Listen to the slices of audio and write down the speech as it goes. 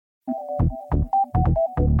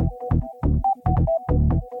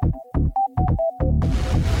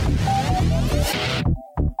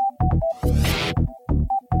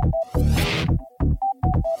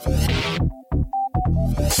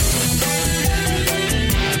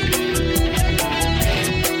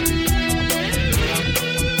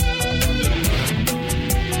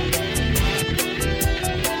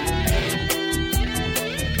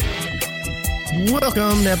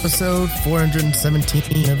Welcome to episode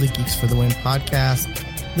 417 of the Geeks for the Win podcast,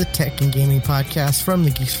 the tech and gaming podcast from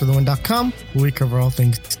the GeeksFTW.com, where we cover all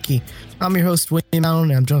things geek. I'm your host, William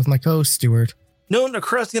Allen, and I'm joined with my co-host, Stuart. Known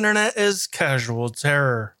across the internet as Casual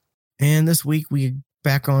Terror. And this week, we're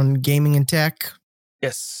back on gaming and tech.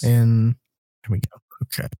 Yes. And here we go.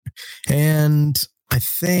 Okay. And I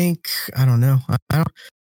think, I don't know.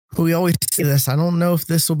 We always say this. I don't know if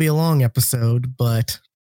this will be a long episode, but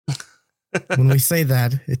when we say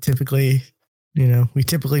that, it typically, we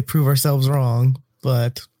typically prove ourselves wrong.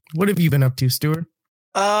 But what have you been up to, Stuart?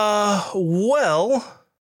 Well,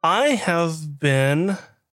 I have been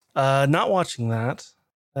not watching that.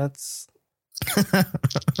 That's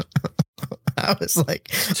I was like,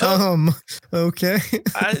 okay.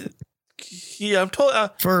 I'm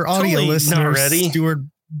for audio totally listeners, not ready.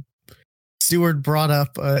 Stuart brought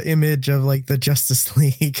up an image of like the Justice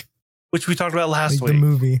League, which we talked about last week, the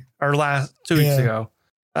movie, or 2 weeks ago.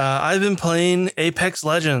 I've been playing Apex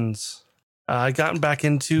Legends. I gotten back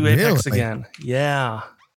into Apex again. Yeah.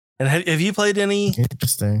 And have you played any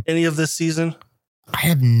of this season? I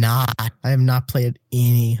have not. I have not played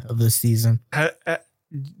any of this season.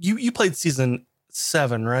 You played season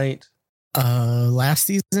 7, right? Last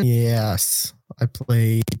season, yes. I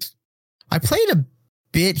played a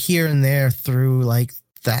bit here and there through like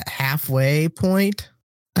that halfway point.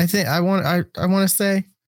 I think I want to say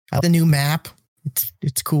the new map.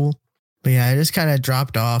 It's cool, but yeah, I just kind of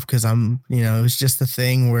dropped off because it was just a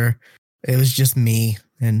thing where it was just me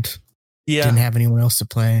and didn't have anyone else to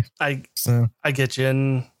play. I get you.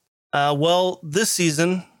 And well, this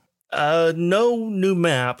season, no new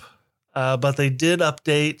map, but they did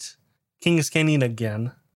update Kings Canyon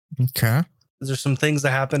again. Okay. There's some things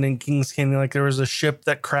that happened in Kings Canyon, like there was a ship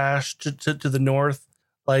that crashed to the north,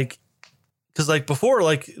 like. Because like before,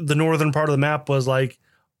 like the northern part of the map was like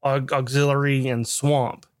auxiliary and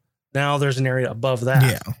swamp. Now there's an area above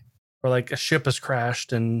that where like a ship has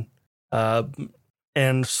crashed and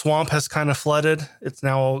swamp has kind of flooded. It's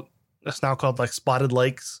now called like Spotted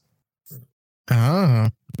Lakes. Oh,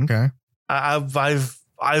 okay. I've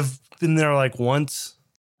been there like once,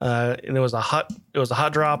 and it was a hot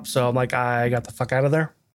drop. So I'm like, I got the fuck out of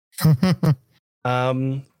there.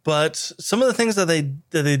 But some of the things that they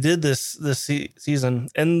did this season,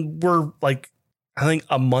 and we're like, I think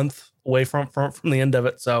a month away from the end of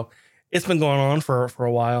it. So it's been going on for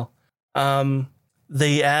a while.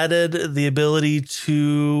 They added the ability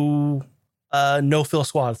to no-fill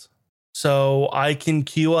squads. So I can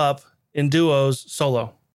queue up in duos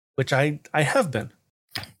solo, which I have been.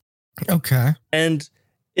 Okay. And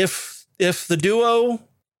if the duo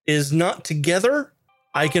is not together,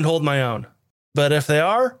 I can hold my own. But if they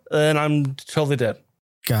are, then I'm totally dead.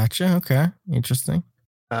 Gotcha. Okay. Interesting.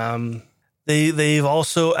 They've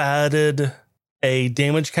also added a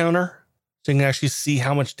damage counter, so you can actually see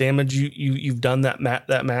how much damage you've done that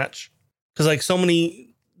match. Because like so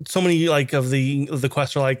many like of the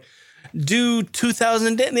quests are like, do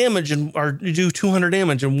 2,000 damage or do 200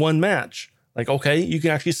 damage in one match. Like, okay, you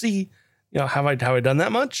can actually see, have I done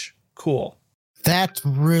that much? Cool. That's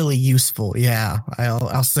really useful. Yeah,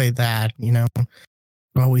 I'll say that,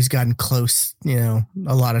 always gotten close, a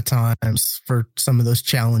lot of times for some of those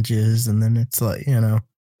challenges. And then it's like, yeah,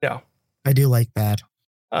 I do like that.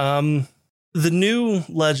 The new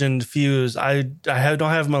legend Fuse, I don't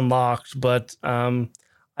have him unlocked, but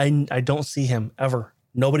I don't see him ever.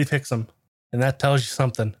 Nobody picks him. And that tells you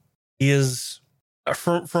something. He is,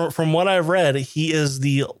 from what I've read, he has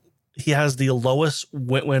the lowest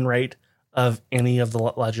win rate of any of the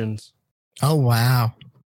legends. Oh wow!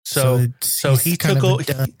 So he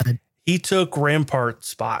took Rampart's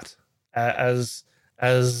spot as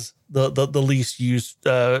the least used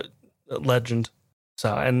legend.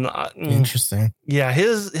 So and interesting. Yeah,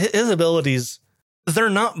 his abilities, they're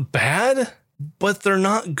not bad, but they're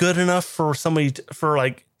not good enough for somebody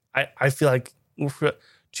I feel like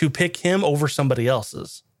to pick him over somebody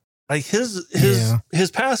else's. Like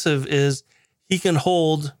his passive is he can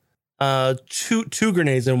hold two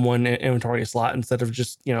grenades in one inventory slot instead of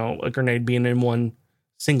just, a grenade being in one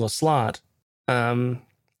single slot. And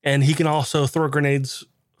he can also throw grenades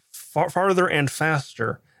farther and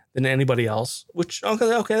faster than anybody else, which,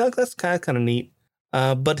 okay, that's kind of neat.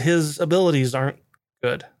 but his abilities aren't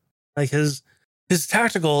good. Like his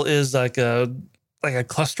tactical is like a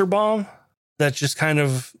cluster bomb that just kind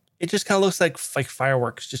of looks like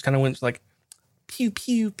fireworks. Just kind of went like pew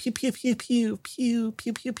pew pew pew pew pew pew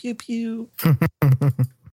pew pew pew pew.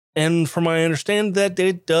 And from what I understand, that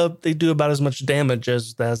they do about as much damage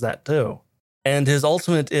as that too. And his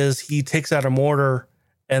ultimate is he takes out a mortar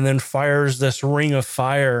and then fires this ring of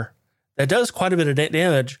fire that does quite a bit of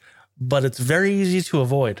damage, but it's very easy to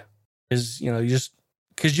avoid. Is you just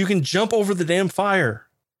because you can jump over the damn fire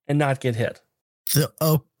and not get hit.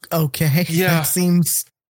 Okay. Yeah, that seems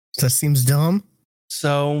dumb.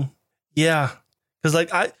 So yeah, because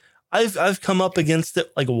like I've come up against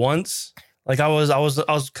it like once. Like I was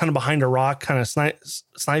kind of behind a rock, kind of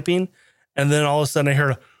sniping, and then all of a sudden I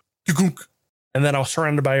heard and then I was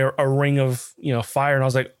surrounded by a ring of fire, and I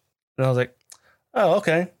was like, oh,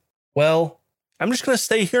 okay, well, I'm just gonna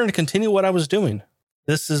stay here and continue what I was doing.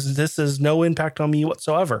 This is no impact on me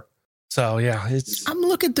whatsoever. So yeah, I'm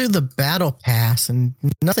looking through the battle pass, and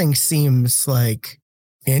nothing seems like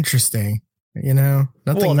interesting.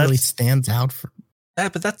 Nothing really stands out for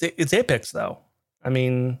that. But it's Apex, though. I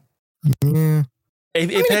mean. Yeah.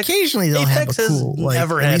 Apex, occasionally they'll Apex have a cool, has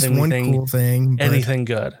never had anything, one cool thing, anything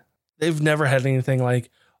good. They've never had anything like,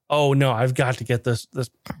 oh no, I've got to get this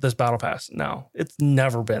battle pass. No, it's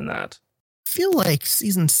never been that. I feel like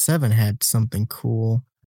season 7 had something cool.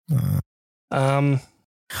 Oh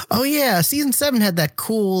yeah, season 7 had that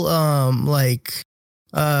cool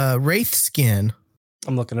Wraith skin.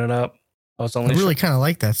 I'm looking it up. Oh, it's I only really kind of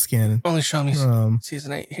like that skin. Only show me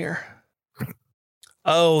season 8 here.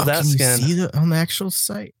 Oh, that skin. Can you see it on the actual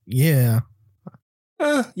site? Yeah.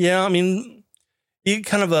 Yeah, I mean, you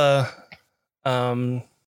kind of BioShock,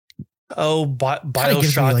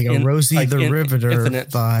 like a Rosie the Riveter Infinite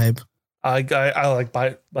vibe. I like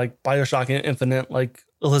BioShock Infinite, like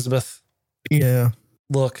Elizabeth. Yeah.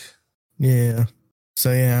 Look. Yeah.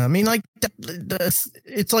 So yeah, I mean, like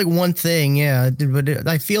it's like one thing, yeah, but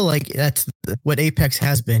I feel like that's what Apex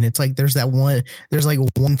has been. It's like there's one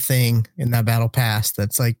thing in that battle pass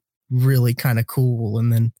that's like really kind of cool,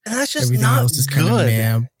 and that's just everything else is good. Kind of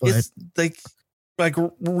meh, but it's like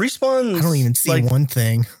Respawn. I don't even see one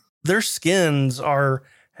thing. Their skins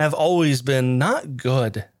have always been not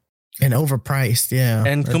good and overpriced, yeah,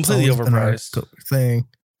 and completely overpriced thing,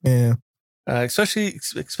 yeah. Especially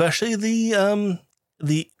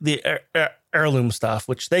the heirloom stuff,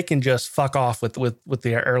 which they can just fuck off with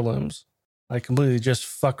the heirlooms, like completely just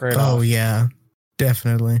fuck right off. Oh yeah,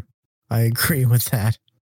 definitely, I agree with that.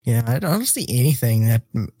 Yeah, I don't see anything that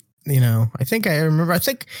I think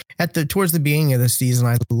towards the beginning of the season,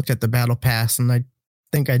 I looked at the battle pass, and I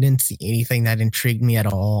think I didn't see anything that intrigued me at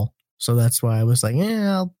all. So that's why I was like,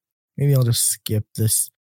 yeah, maybe I'll just skip this.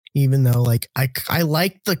 Even though, like, I do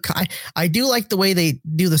like the way they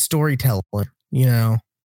do the storytelling,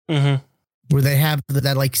 mm-hmm. where they have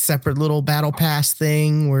that like separate little battle pass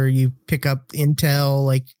thing where you pick up intel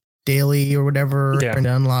like daily or whatever, and it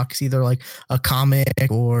unlocks either like a comic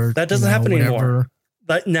or that doesn't happen anymore.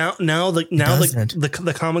 But now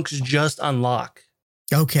the comics just unlock.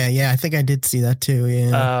 Okay, yeah, I think I did see that too.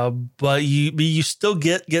 Yeah, but you still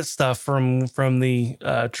get stuff from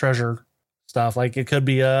the treasure stuff. Like it could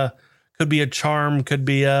be a charm, could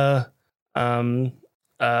be a crafting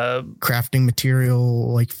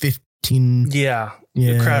material, like 15. Yeah.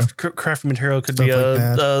 Crafting material could stuff be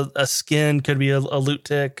a skin, could be a loot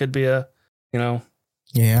tick, could be a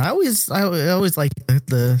Yeah, I always like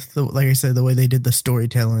the like I said, the way they did the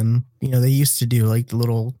storytelling. They used to do like the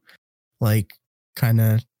little like kind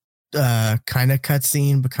of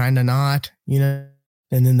cutscene, but kind of not. And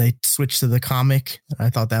then they switched to the comic. I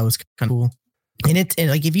thought that was kind of cool. And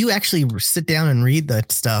like if you actually sit down and read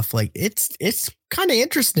that stuff, like it's kind of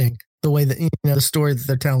interesting the way that the story that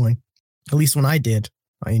they're telling. At least when I did,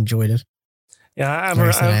 I enjoyed it. Yeah, I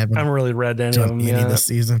haven't really read any of them yet this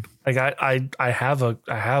season. Like I have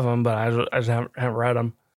them, but I just haven't read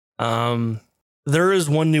them. There is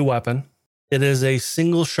one new weapon. It is a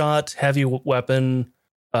single shot heavy weapon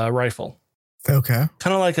rifle. Okay,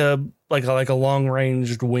 kind of like a long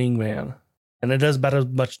ranged wingman. And it does about as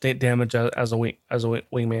much damage as a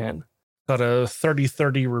wingman. Got a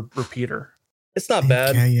 30-30 repeater. It's not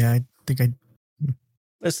bad. Yeah, I think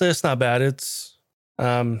It's not bad. It's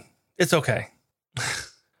okay.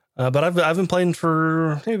 But I've been playing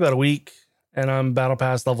for maybe about a week, and I'm battle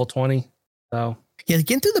pass level 20. So yeah,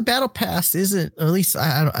 getting through the battle pass isn't. At least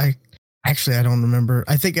I don't remember.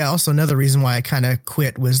 I think also another reason why I kind of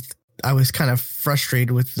quit was I was kind of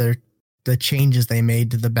frustrated with the changes they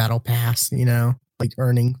made to the battle pass, like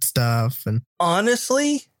earning stuff. And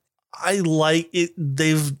honestly, I like it.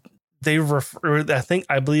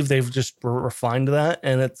 I believe they've just refined that,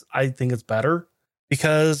 and I think it's better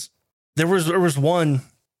because there was one.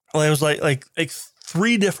 Well, it was like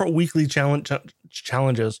 3 different weekly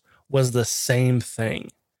challenges was the same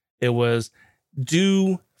thing. It was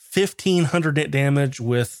do 1,500 damage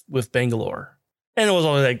with Bangalore, and it was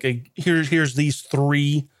always like here's these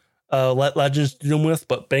 3 legends to do them with,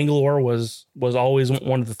 but Bangalore was always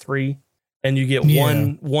one of the 3, and you get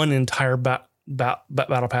one entire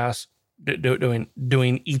battle pass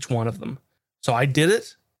doing each one of them. So I did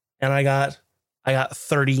it, and I got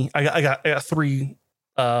 30. I got 3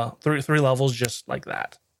 levels just like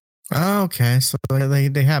that. Oh, okay, so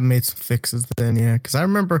they have made some fixes then, yeah. Because I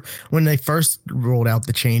remember when they first rolled out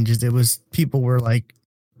the changes, it was people were like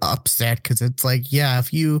upset because it's like, yeah,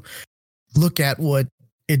 if you look at what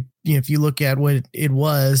it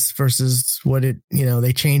was versus what it,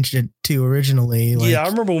 they changed it to originally. Like, yeah, I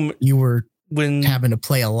remember when having to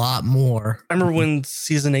play a lot more. I remember when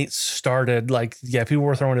season 8 started, like, yeah, people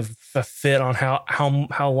were throwing a fit on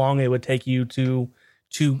how long it would take you to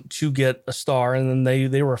get a star, and then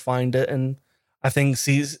they refined it, and I think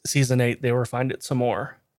season 8 they refined it some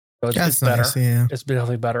more. So it's better. Nice, yeah. It's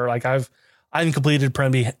definitely better. Like I've completed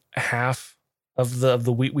probably half of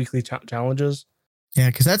the weekly challenges. Yeah,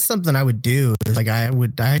 because that's something I would do. Like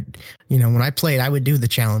when I played, I would do the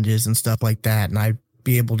challenges and stuff like that, and I'd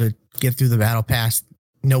be able to get through the battle pass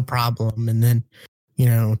no problem. And then,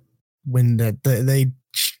 when they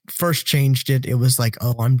first changed it, it was like,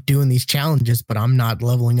 oh, I'm doing these challenges, but I'm not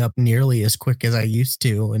leveling up nearly as quick as I used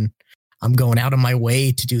to, and I'm going out of my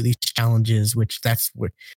way to do these challenges, which that's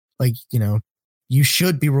what, like, you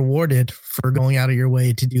should be rewarded for going out of your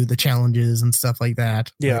way to do the challenges and stuff like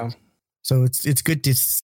that. Yeah. Like, so it's good to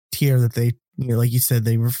hear that they, like you said,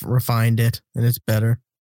 they refined it and it's better.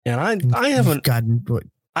 And I haven't gotten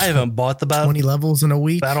I haven't bought the 20 levels in a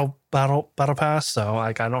week battle pass, so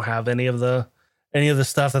like I don't have any of the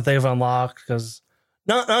stuff that they've unlocked, because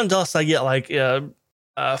not unless I get like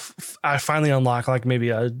I finally unlock like maybe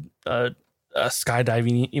a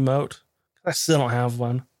skydiving emote. I still don't have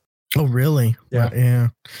one. Oh, really? Yeah. Yeah.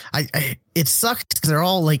 I it sucks because they're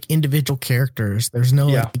all like individual characters. There's no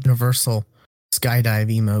like universal skydive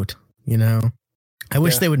emote, I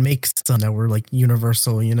wish they would make some that were like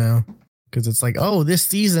universal, because it's like, oh, this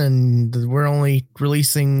season we're only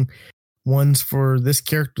releasing ones for this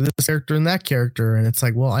character, and that character. And it's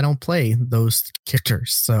like, well, I don't play those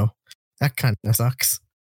characters, so that kind of sucks.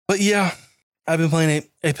 But yeah, I've been playing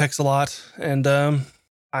Apex a lot, and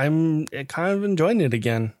I'm kind of enjoying it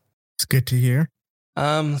again. It's good to hear.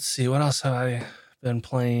 Let's see, what else have I been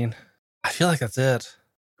playing? I feel like that's it.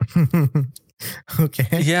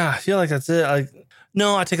 Okay. Yeah, I feel like that's it.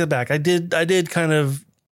 No, I take it back. I did kind of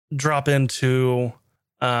drop into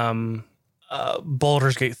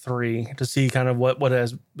Baldur's Gate 3 to see kind of what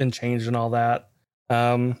has been changed and all that.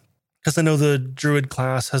 Because I know the Druid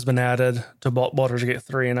class has been added to Baldur's Gate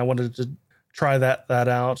 3, and I wanted to try that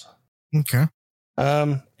out. Okay.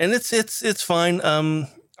 And it's fine.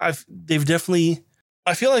 They've definitely,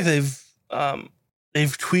 I feel like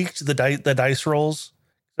they've tweaked the dice rolls.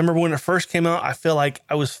 I remember when it first came out, I feel like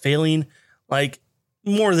I was failing like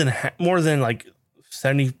more than like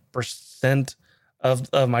 70%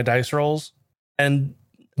 of my dice rolls, and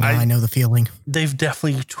I know the feeling. They've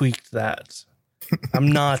definitely tweaked that.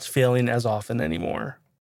 I'm not failing as often anymore.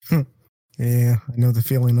 Yeah, I know the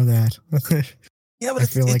feeling of that. Yeah, but I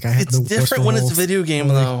feel like I have the different when it's a video game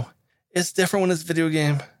though. It's different when it's a video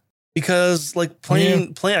game, because like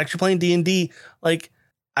playing D&D, like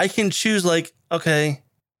I can choose like, okay,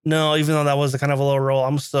 no, even though that was the kind of a low roll,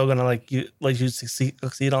 I'm still gonna like you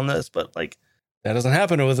succeed on this, but like that doesn't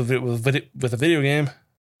happen with a video game.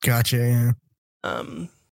 Gotcha. Yeah.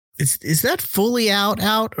 Is that fully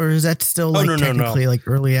out, or is that still like technically like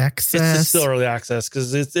early access? It's still early access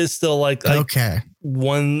because it's still like okay.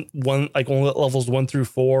 One like levels 1 through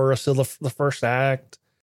 4 are still the first act.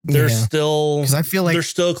 There's still, because I feel like there's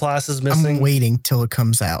still classes missing. I'm waiting till it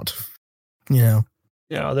comes out.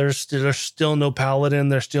 There's still no paladin.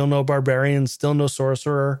 There's still no barbarian. Still no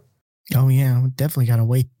sorcerer. Oh yeah, we definitely gotta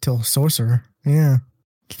wait till sorcerer. Yeah.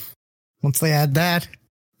 Once they add that,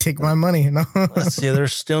 take my money. No. Let's see.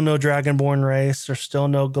 There's still no dragonborn race. There's still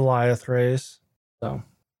no Goliath race. So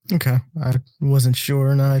okay, I wasn't sure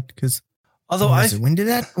or not, because although when did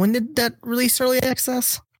that release early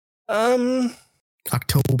access?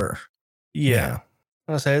 October. Yeah.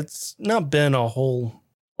 I say it's not been a whole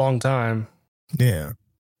long time. Yeah.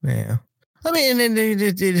 I mean,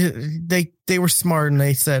 they were smart and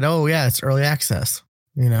they said, "Oh yeah, it's early access."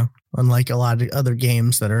 Unlike a lot of other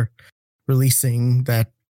games that are releasing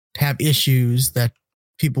that have issues that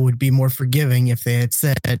people would be more forgiving if they had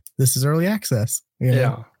said this is early access. You know?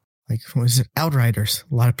 Yeah. Like, was it Outriders?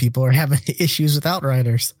 A lot of people are having issues with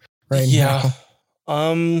Outriders right now.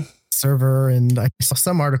 Server, and I saw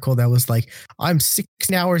some article that was like, I'm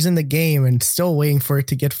 16 hours in the game and still waiting for it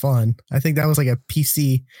to get fun. I think that was like a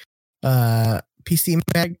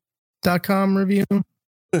PCMag.com review.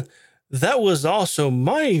 That was also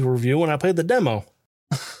my review when I played the demo.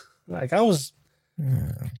 Like I was,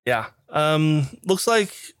 yeah. Looks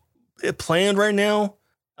like it planned right now.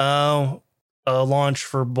 Launch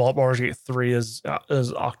for Baldur's Gate 3 is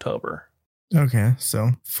October. Okay,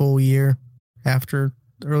 so full year after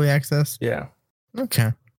early access. Yeah.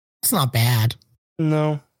 Okay, it's not bad.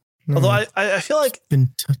 No. Although I feel like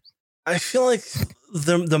I feel like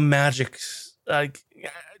the magic, like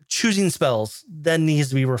choosing spells, that needs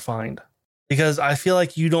to be refined, because I feel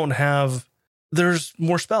like you don't have. There's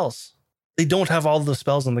more spells. They don't have all the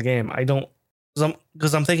spells in the game. I don't,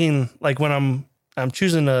 because I'm thinking like when I'm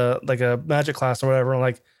choosing a magic class or whatever. I'm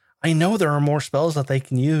like, I know there are more spells that they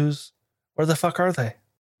can use. Where the fuck are they?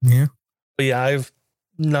 Yeah. But yeah, I've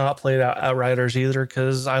not played Outriders either,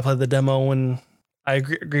 because I played the demo and I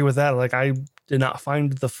agree with that. Like I did not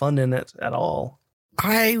find the fun in it at all.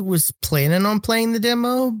 I was planning on playing the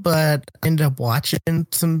demo, but I ended up watching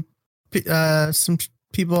some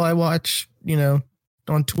people I watch,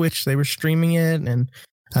 on Twitch. They were streaming it, and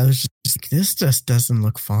I was just like, this just doesn't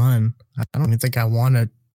look fun. I don't even think I want to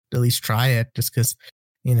at least try it, just because,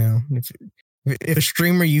 if a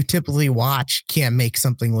streamer you typically watch can't make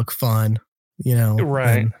something look fun,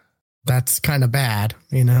 right, that's kind of bad,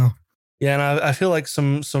 Yeah, and I feel like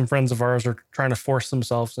some friends of ours are trying to force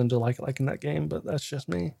themselves into liking that game, but that's just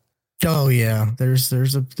me. Oh yeah, there's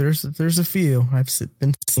a few I've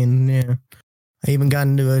been seeing. Yeah, I even got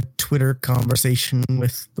into a Twitter conversation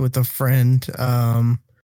with a friend,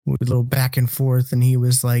 with a little back and forth, and he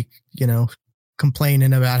was like,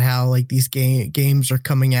 complaining about how like these games are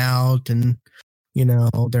coming out, and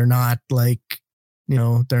they're not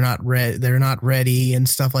they're not ready and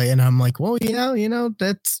stuff like. And I'm like, well,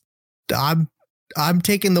 that's. I'm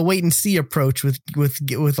taking the wait and see approach with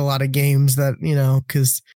a lot of games, that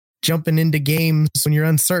because jumping into games when you're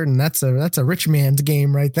uncertain, that's a rich man's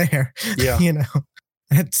game right there. Yeah.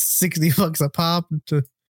 That's $60 a pop,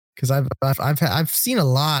 because I've seen a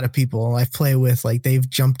lot of people I play with, like they've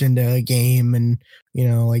jumped into a game and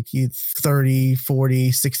like $30, $40,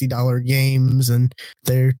 $60 games, and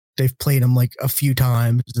they've played them like a few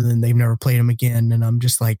times and then they've never played them again, and I'm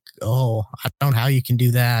just like, oh, I don't know how you can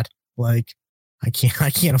do that. Like, I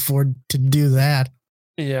can't afford to do that.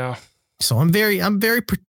 Yeah. So I'm very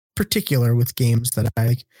particular with games that I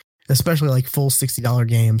like, especially like full $60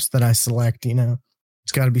 games that I select.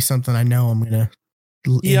 It's got to be something I know I'm gonna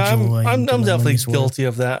enjoy. I'm definitely guilty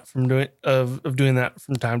of that, from doing that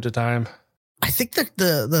from time to time. I think that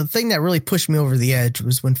the thing that really pushed me over the edge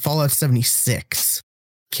was when Fallout 76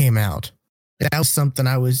 came out. That was something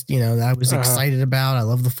I was excited about. I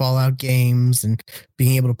love the Fallout games and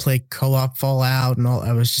being able to play co-op Fallout and all.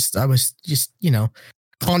 I was just,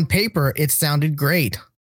 on paper, it sounded great.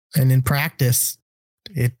 And in practice,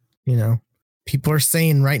 it, people are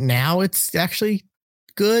saying right now it's actually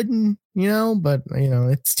good, but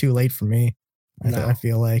it's too late for me. I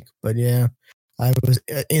feel like, but yeah,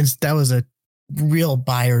 that was a real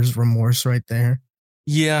buyer's remorse right there.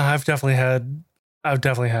 Yeah, I've definitely had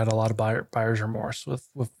a lot of buyer's remorse with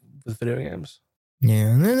video games. Yeah,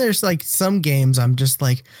 and then there's like some games I'm just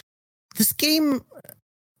like, this game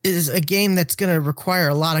is a game that's going to require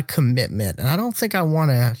a lot of commitment, and I don't think I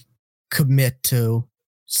want to commit to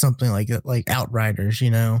something like Outriders.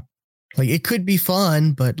 Like it could be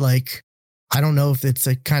fun, but like I don't know if it's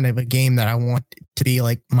a kind of a game that I want to be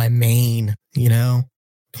like my main.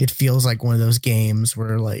 It feels like one of those games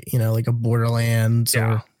where like like a Borderlands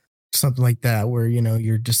or something like that, where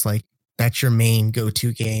you're just like, that's your main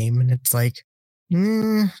go-to game, and it's like,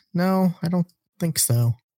 no, I don't think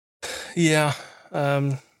so. Yeah,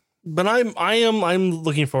 but I'm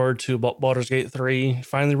looking forward to Baldur's Gate 3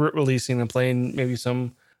 finally releasing and playing maybe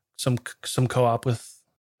some co-op with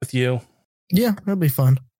you. Yeah, that'll be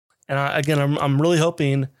fun. And I'm really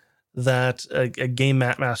hoping that a game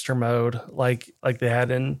master mode like they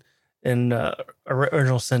had in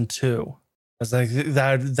Original Sin 2. It's like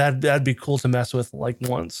that'd be cool to mess with like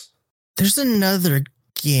once. There's another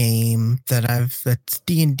game that's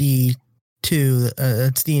D&D 2.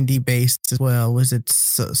 It's D&D based as well. Was it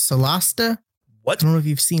Solasta? What? I don't know if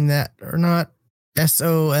you've seen that or not.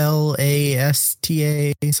 Solasta,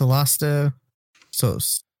 Solasta. So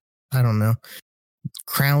I don't know.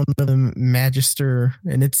 Crown of the Magister,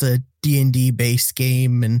 and it's a D&D based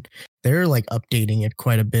game, and they're like updating it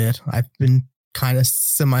quite a bit. I've been kind of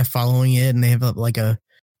semi following it, and they have like a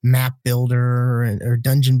map builder or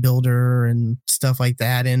dungeon builder and stuff like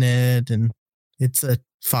that in it, and it's a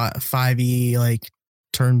 5e like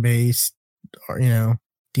turn based, or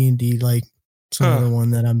D&D like some other one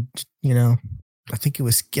that I'm I think it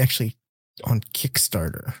was actually on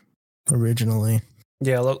Kickstarter originally.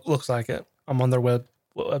 Yeah, looks like it. I'm on their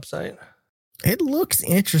website. It looks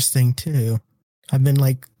interesting too. I've been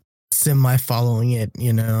like semi following it,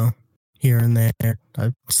 here and there.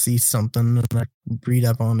 I see something and I read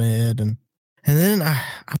up on it, and then I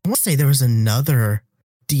want to say there was another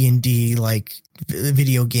D&D like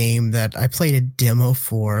video game that I played a demo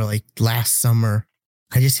for like last summer.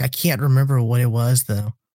 I can't remember what it was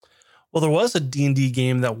though. Well, there was a D&D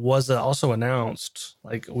game that was also announced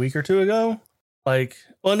like a week or two ago. It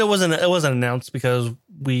wasn't announced because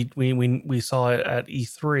we saw it at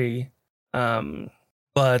E3.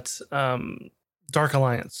 But Dark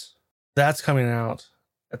Alliance, that's coming out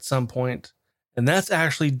at some point, and that's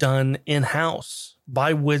actually done in-house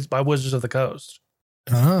by Wizards of the Coast.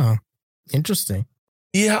 Oh, interesting.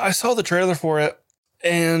 Yeah, I saw the trailer for it,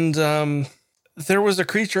 and there was a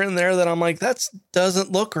creature in there that I'm like, that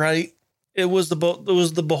doesn't look right. It was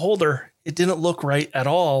the Beholder. It didn't look right at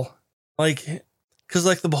all. Like, because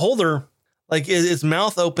like the Beholder, like its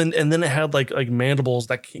mouth opened and then it had like mandibles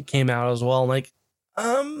that came out as well. I'm like,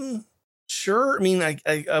 sure. I mean,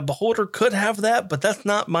 a Beholder could have that, but that's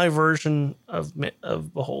not my version of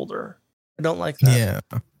Beholder. I don't like that.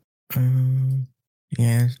 Yeah.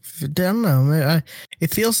 Yeah. I don't know.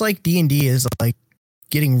 It feels like D&D is like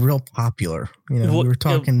getting real popular. We were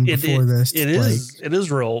talking before this. It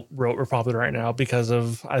is real popular right now because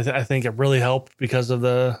of I think it really helped because of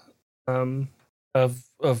the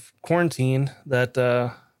of quarantine that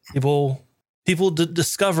people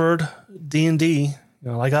discovered D&D,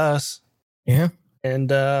 like us. Yeah.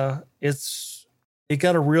 And it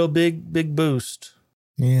got a real big boost.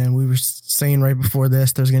 Yeah, we were saying right before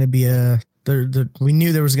this there's going to be we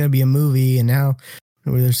knew there was going to be a movie, and now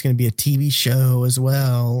there's going to be a TV show as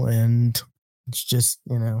well, and it's just,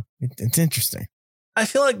 it's interesting. I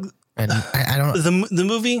feel like and I don't the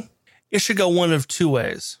movie, it should go one of two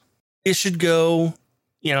ways. It should go,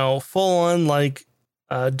 full on like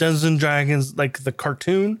Dungeons and Dragons, like the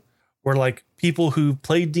cartoon, where like people who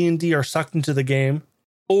play D&D are sucked into the game,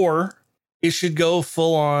 or it should go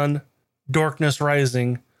full on Darkness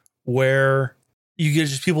Rising, where you get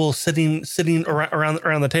just people sitting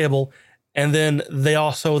around the table, and then they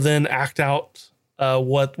also then act out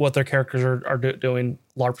what their characters are doing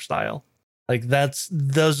LARP style. Like that's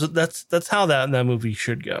how that movie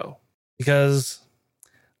should go. Because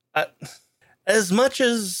as much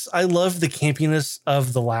as I love the campiness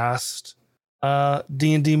of the last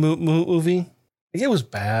D&D movie, it was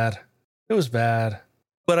bad. It was bad.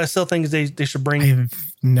 But I still think they should bring.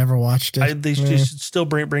 I've never watched it. They should still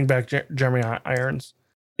bring back Jeremy Irons,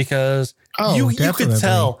 because you could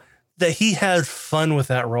tell that he had fun with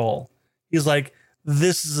that role. He's like,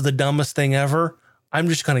 this is the dumbest thing ever. I'm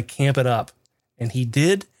just going to camp it up. And he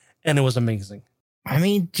did. And it was amazing. I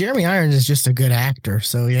mean, Jeremy Irons is just a good actor.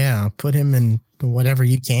 So yeah, put him in whatever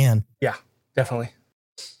you can. Yeah, definitely.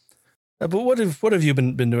 But what have you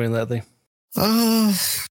been doing lately? Not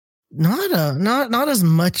as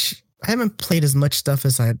much. I haven't played as much stuff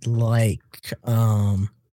as I'd like.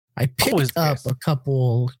 I picked up a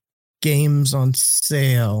couple games on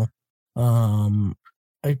sale.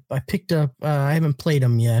 I picked up. I haven't played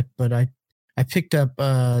them yet, but I picked up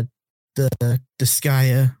the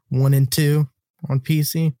Disgaea 1 and 2 on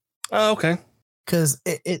PC. Oh, okay. Because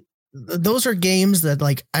those are games that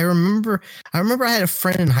like I remember I had a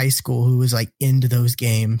friend in high school who was like into those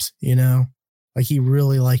games. Like he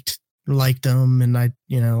really liked them, and I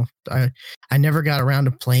never got around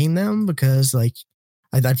to playing them because like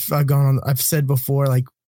I've said before, like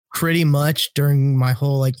pretty much during my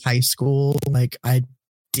whole like high school, like I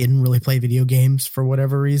didn't really play video games for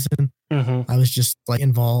whatever reason. Mm-hmm. I was just like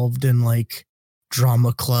involved in like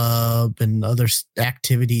drama club and other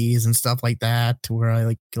activities and stuff like that, to where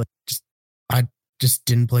I I just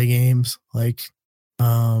didn't play games and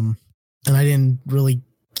I didn't really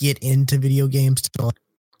get into video games till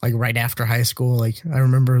like right after high school. Like I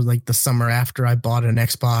remember like the summer after I bought an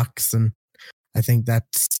Xbox, and I think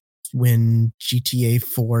that's when GTA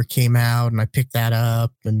 4 came out, and I picked that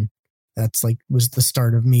up, and that's like was the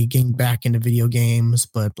start of me getting back into video games.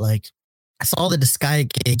 But like I saw the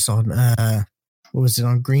Disgaea games on what was it,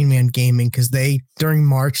 on Green Man Gaming, because during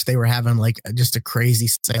March they were having like just a crazy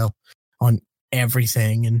sale on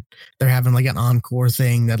everything, and they're having like an encore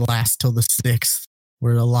thing that lasts till the 6th.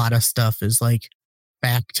 where a lot of stuff is like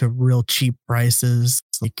back to real cheap prices,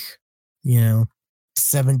 like,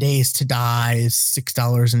 7 Days to Die is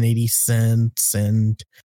 $6.80, and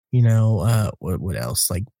what else,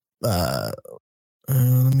 like let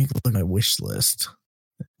me look at my wish list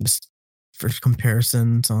just for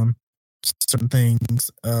comparisons on certain things.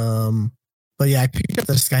 But yeah, I picked up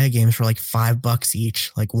the Sky games for like $5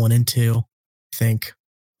 each, like 1 and 2, I think.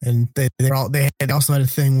 And they also had a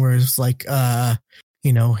thing where it's like,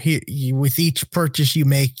 with each purchase you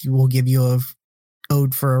make, will give you a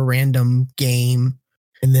code for a random game,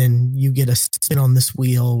 and then you get a spin on this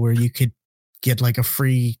wheel where you could get like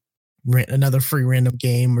another free random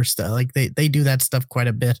game or stuff. Like they do that stuff quite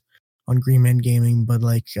a bit on Green Man Gaming, but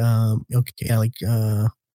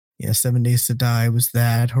 7 Days to Die was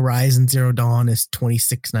that. Horizon Zero Dawn is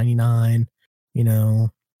 $26.99.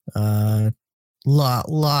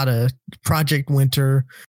 Lot of Project Winter,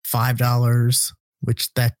 $5, which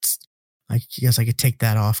I guess I could take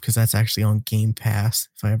that off because that's actually on Game Pass.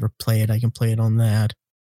 If I ever play it, I can play it on that.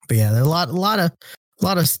 But yeah, there are a lot of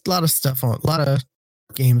stuff on, a lot of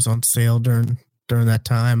games on sale during that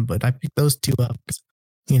time. But I picked those two up.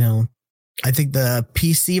 I think the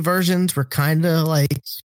PC versions were kind of like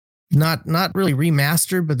not really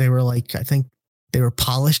remastered, but they were like, I think they were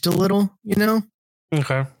polished a little.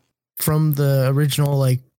 Okay. From the original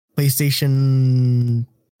like PlayStation.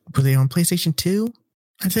 Were they on PlayStation 2?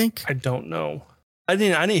 I think. I don't know. I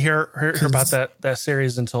didn't hear about that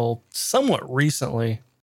series until somewhat recently.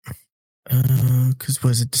 Because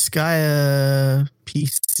was it Disgaea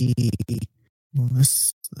PC? Well,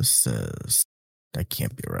 this says that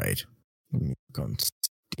can't be right. Let me look on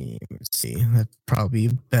Steam and see. That'd probably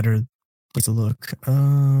be a better place to look.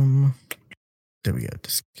 There we go.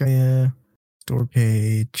 Disgaea store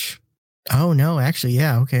page. Oh no, actually,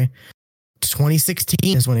 yeah, okay.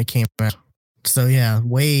 2016 is when it came out. So yeah,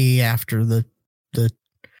 way after the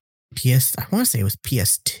PS. I want to say it was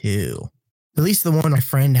PS2. At least the one my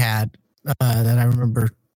friend had that I remember.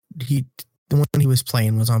 The one he was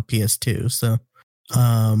playing was on PS2. So,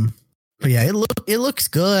 but yeah, it looks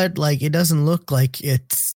good. Like it doesn't look like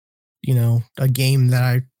it's a game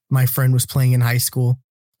that my friend was playing in high school.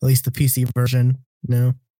 At least the PC version,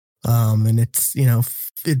 and it's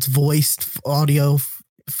it's voiced audio.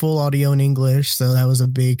 Full audio in English, so that was a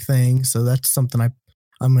big thing. So that's something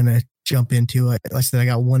I'm gonna jump into. Like I said, I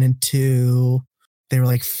got 1 and 2. They were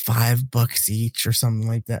like $5 each or something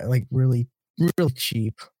like that. Like really, really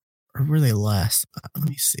cheap, or really less. Let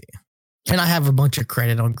me see. And I have a bunch of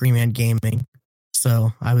credit on Green Man Gaming,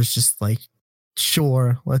 so I was just like,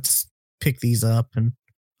 sure, let's pick these up and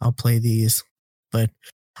I'll play these. But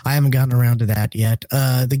I haven't gotten around to that yet.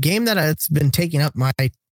 The game that's been taking up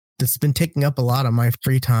a lot of my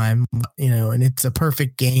free time, and it's a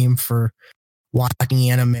perfect game for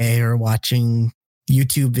watching anime or watching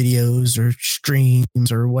YouTube videos or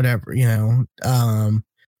streams or whatever,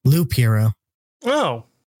 Loop Hero. Oh.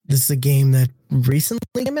 This is a game that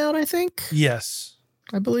recently came out, I think. Yes.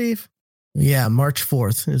 I believe. Yeah, March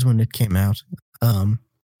 4th is when it came out.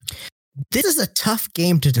 This is a tough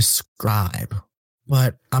game to describe,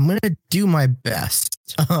 but I'm going to do my best.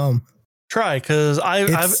 Try, because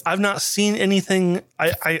I've not seen anything.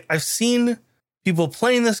 I've seen people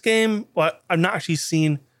playing this game, but I've not actually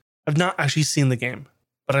seen the game.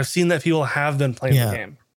 But I've seen that people have been playing the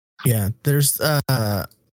game. Yeah, there's a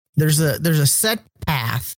set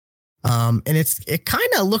path, and it kind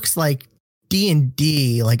of looks like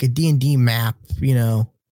D&D, like a D&D map,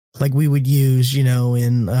 like we would use, in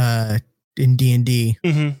D&D.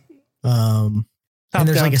 Mm-hmm. And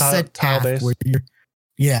there's like a set path where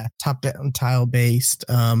you're top down tile based.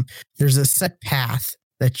 There's a set path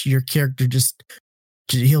that your character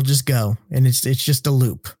he'll just go, and it's just a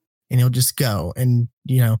loop, and he'll just go, and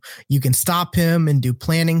you can stop him and do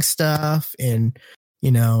planning stuff, and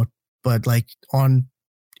but like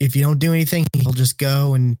if you don't do anything, he'll just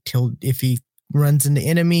go, and if he runs into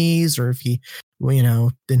enemies, or if he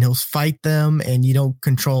then he'll fight them, and you don't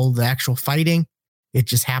control the actual fighting. It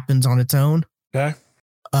just happens on its own. Okay.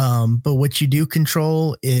 But what you do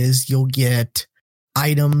control is you'll get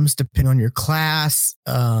items depending on your class,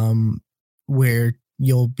 where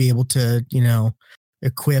you'll be able to,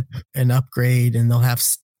 equip and upgrade, and they'll have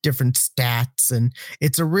different stats. And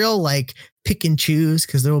it's a real like pick and choose,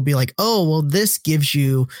 because there will be like, oh, well, this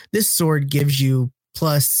sword gives you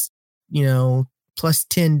plus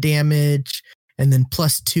 10 damage, and then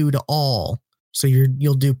 +2 to all. So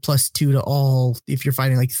you'll do +2 to all if you're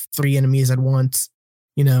fighting like 3 enemies at once.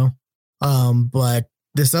 But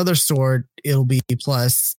this other sword, it'll be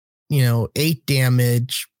plus, 8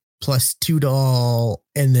 damage, +2 to all,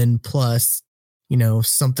 and then plus,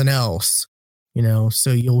 something else,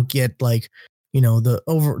 so you'll get like,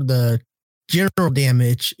 the general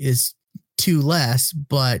damage is 2 less,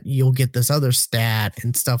 but you'll get this other stat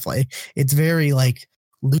and stuff. Like it's very like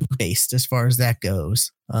loot based as far as that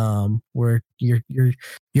goes. Where you're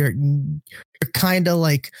kind of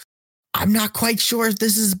like, I'm not quite sure if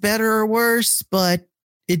this is better or worse, but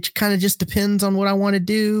it kind of just depends on what I want to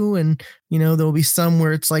do. And, there'll be some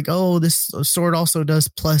where it's like, oh, this sword also does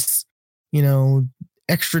plus,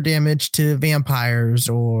 extra damage to vampires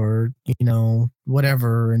or,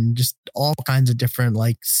 whatever. And just all kinds of different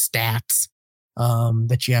like stats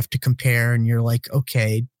that you have to compare. And you're like,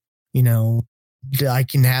 okay, I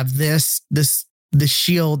can have the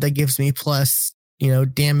shield that gives me plus,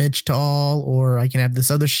 damage to all, or I can have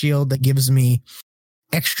this other shield that gives me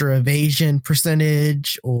extra evasion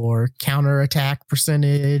percentage or counter attack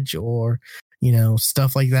percentage or,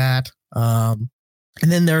 stuff like that. And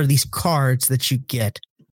then there are these cards that you get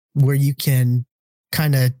where you can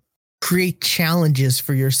kind of create challenges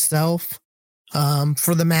for yourself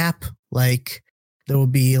for the map. Like there will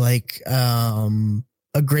be like a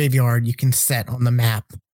graveyard you can set on the map,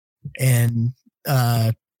 and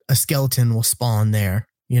a skeleton will spawn there,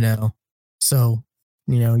 so,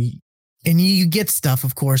 and you get stuff,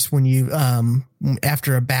 of course, when you,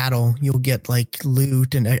 after a battle, you'll get like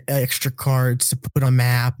loot and extra cards to put on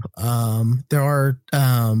map. There are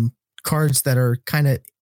cards that are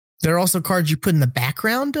there are also cards you put in the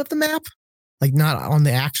background of the map, like not on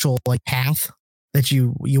the actual like path that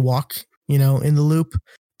you walk, in the loop,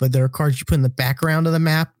 but there are cards you put in the background of the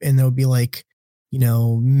map, and there'll be like,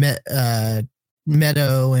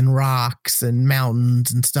 meadow and rocks and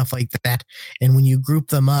mountains and stuff like that. And when you group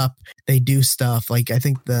them up, they do stuff like, I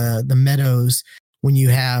think the meadows, when you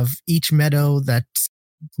have each meadow that's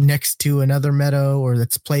next to another meadow or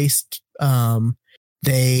that's placed,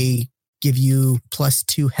 they give you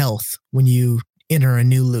 +2 health when you enter a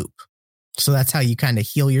new loop. So that's how you kind of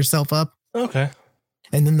heal yourself up. Okay.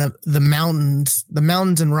 And then the mountains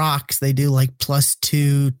and rocks, they do like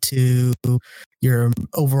 +2 to your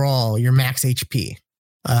overall, your max HP.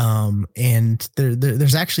 And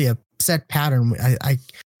there's actually a set pattern. I'm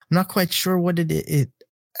not quite sure what it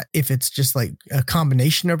if it's just like a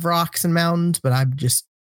combination of rocks and mountains, but I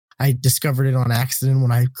discovered it on accident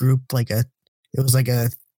when I grouped it was like a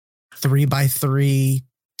 3x3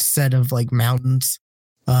 set of like mountains.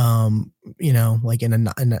 Like in a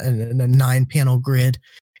 9-panel grid,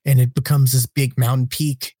 and it becomes this big mountain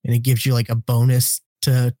peak, and it gives you like a bonus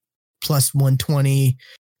to +120,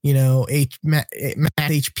 max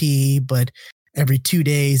HP, but every 2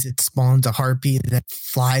 days it spawns a harpy that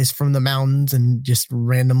flies from the mountains and just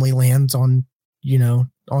randomly lands on your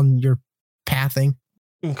pathing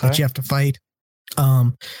that you have to fight.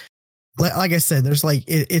 Like I said, there's like,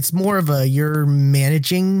 it's more of you're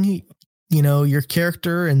managing your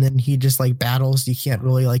character, and then he just like battles. You can't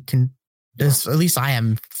really like at least I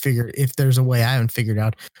haven't figured, if there's a way, I haven't figured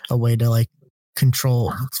out a way to like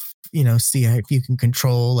control, see if you can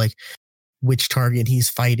control like which target he's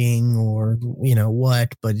fighting or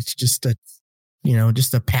what, but it's just a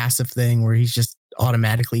passive thing where he's just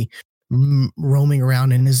automatically roaming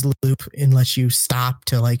around in his loop unless you stop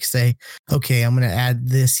to like say, okay, I'm going to add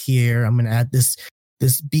this here, I'm going to add this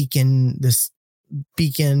beacon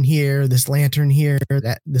here, this lantern here,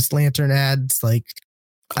 that this lantern adds like,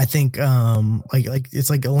 I think like it's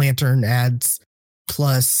like a lantern adds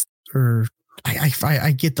plus, or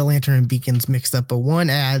I get the lantern and beacons mixed up, but one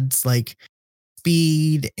adds like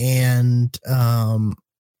speed and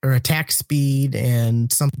or attack speed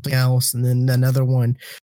and something else, and then another one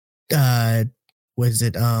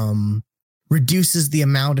reduces the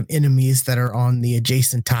amount of enemies that are on the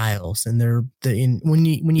adjacent tiles. And when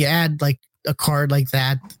you add like a card like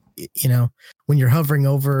that, when you're hovering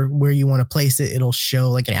over where you want to place it, it'll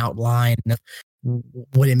show like an outline of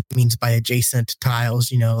what it means by adjacent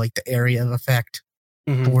tiles, like the area of effect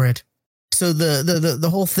for it. So the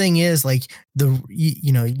whole thing is like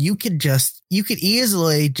you could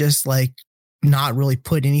easily just like not really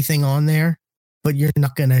put anything on there, but you're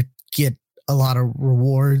not going to get a lot of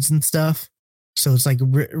rewards and stuff. So it's like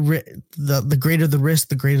the greater the risk,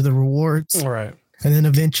 the greater the rewards. All right. And then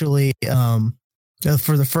eventually,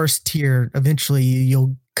 for the first tier, eventually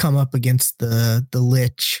you'll come up against the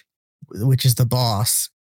Lich, which is the boss,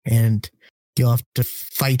 and you'll have to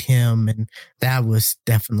fight him. And that was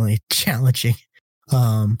definitely challenging.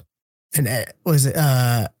 And it was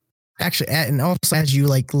actually, and also as you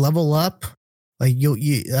like level up, like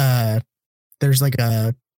there's like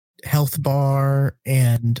a health bar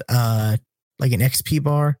and like an XP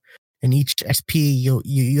bar, and each XP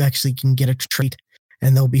you actually can get a trait,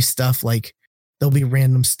 and there'll be stuff like there'll be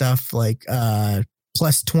random stuff like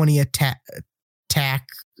plus 20 attack,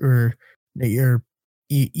 or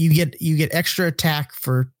you get extra attack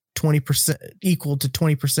for 20%, equal to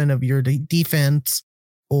 20% of your defense,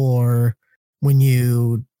 or when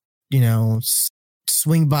you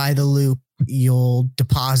swing by the loop, you'll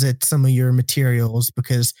deposit some of your materials,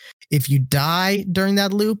 because if you die during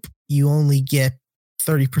that loop, you only get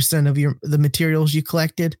 30% of the materials you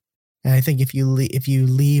collected. And I think if you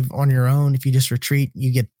leave on your own, if you just retreat,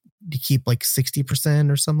 you get to keep like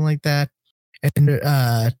 60% or something like that. And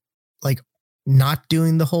like not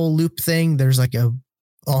doing the whole loop thing, there's like a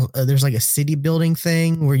city building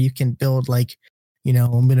thing where you can build like,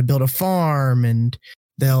 I'm going to build a farm, and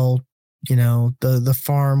they'll, the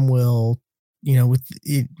farm will,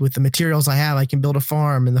 with the materials I have, I can build a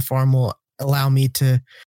farm, and the farm will allow me to,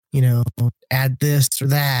 add this or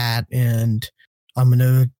that. And I'm going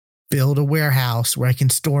to build a warehouse where I can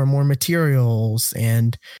store more materials,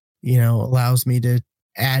 and, allows me to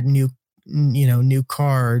add new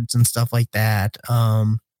cards and stuff like that.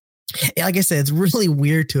 Like I said, it's really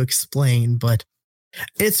weird to explain, but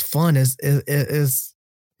it's fun.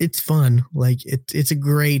 It's fun. Like it's a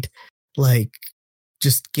great, like,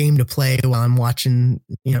 just game to play while I'm watching,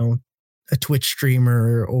 a Twitch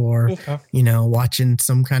streamer, or, watching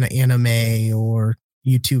some kind of anime or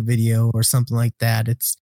YouTube video or something like that.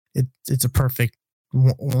 It's a perfect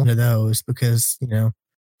one of those, because,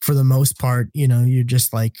 for the most part, you're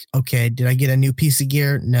just like, okay, did I get a new piece of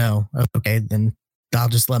gear? No. Okay, then I'll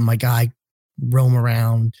just let my guy roam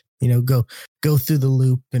around, go through the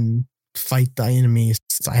loop and fight the enemies.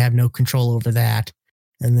 I have no control over that.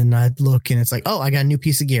 And then I'd look, and it's like, oh, I got a new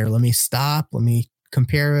piece of gear. Let me stop. Let me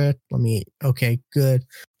compare it. Okay, good.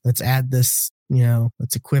 Let's add this,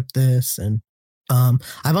 let's equip this. And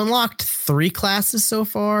I've unlocked 3 classes so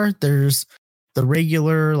far. There's the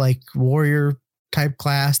regular, like, warrior type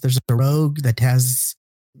class. There's a rogue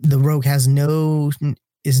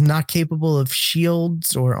is not capable of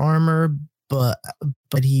shields or armor, but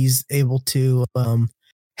he's able to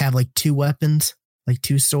have like 2 weapons, like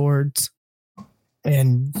 2 swords.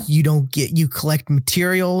 And you collect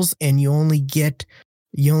materials, and you only get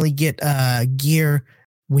gear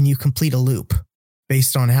when you complete a loop,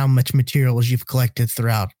 based on how much materials you've collected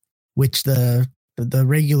throughout. Which the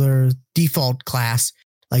regular default class,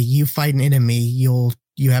 like, you fight an enemy, you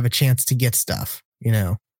have a chance to get stuff,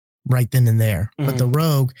 right then and there. Mm-hmm. But the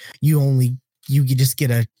rogue, you just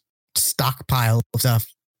get a stockpile of stuff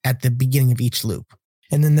at the beginning of each loop.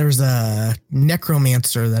 And then there's a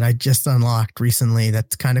necromancer that I just unlocked recently.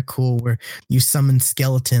 That's kind of cool, where you summon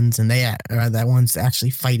skeletons, and that one's actually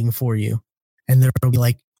fighting for you. And there'll be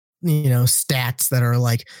like, stats that are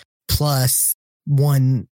like plus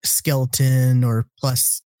 1 skeleton, or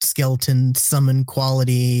plus skeleton summon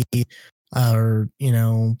quality, or,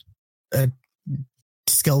 a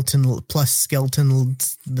skeleton plus skeleton,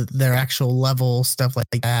 their actual level, stuff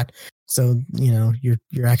like that. So,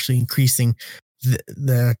 you're actually increasing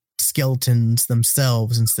the skeletons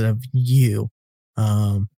themselves instead of you.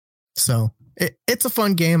 So it's a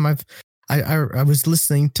fun game. I was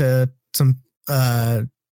listening to some a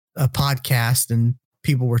podcast, and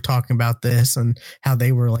people were talking about this and how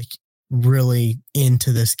they were like really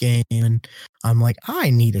into this game, and I'm like, I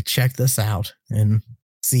need to check this out and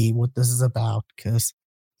see what this is about, because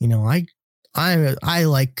I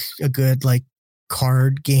like a good, like,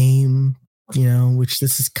 card game, which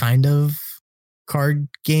this is kind of card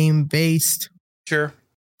game based. Sure.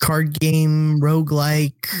 Card game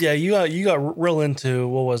roguelike. Yeah, you got real into,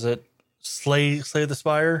 what was it? Slay the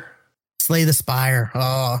Spire? Slay the Spire.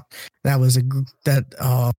 Oh, that was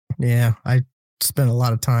yeah, I spent a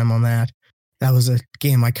lot of time on that. That was a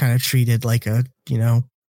game I kind of treated like a,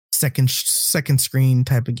 second screen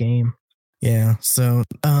type of game. Yeah. So,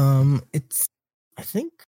 it's, I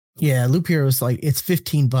think, yeah, Loop Hero is like, it's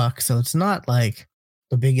 $15, so it's not like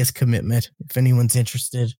the biggest commitment if anyone's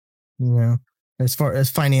interested, as far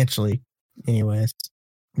as financially. Anyways,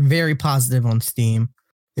 very positive on Steam.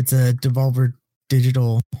 It's a Devolver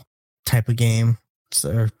Digital type of game. It's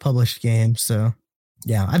a published game. So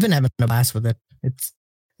yeah, I've been having a blast with it.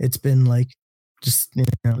 It's been like, just,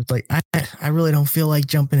 it's like, I really don't feel like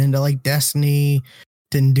jumping into like Destiny,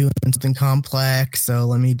 didn't do something complex. So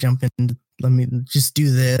let me just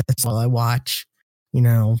do this while I watch,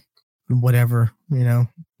 whatever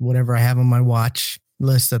I have on my watch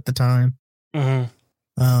list at the time.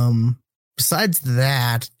 Mm-hmm. Besides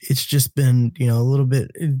that, it's just been, a little bit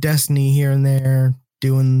Destiny here and there,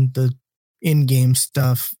 doing the in-game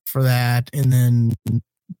stuff for that. And then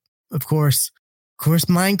of course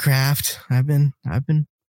Minecraft. I've been,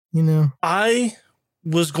 I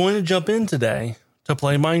was going to jump in today to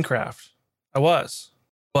play Minecraft. I was.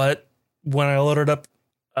 But when I loaded up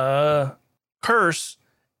Curse,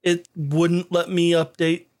 it wouldn't let me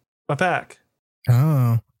update my pack.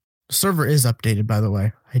 Oh, the server is updated, by the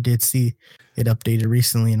way. I did see it updated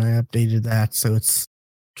recently, and I updated that, so it's.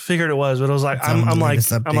 Figured it was, but it was like I'm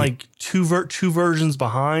like two versions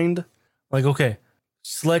behind. Like, okay,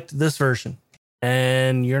 select this version,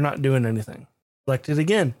 and you're not doing anything. Select it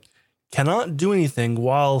again. Cannot do anything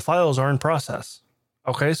while files are in process.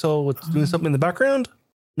 Okay, so it's doing something in the background?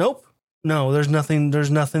 Nope. No, there's nothing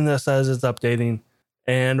that says it's updating.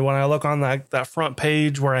 And when I look on that front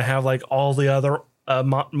page where I have like all the other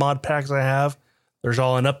mod packs I have, there's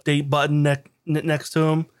all an update button next to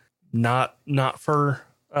them. There's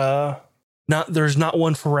not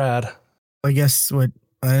one for Rad. I guess what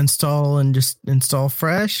I install and just install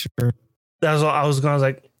fresh, or that's what I was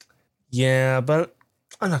like, yeah, but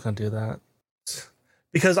I'm not gonna do that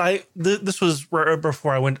because this was right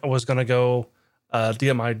before I was gonna go to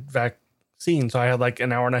get my vaccine, so I had like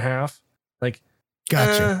an hour and a half. Like,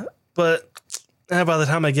 gotcha. But by the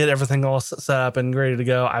time I get everything all set up and ready to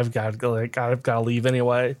go, I've got to go. Like, I've got to leave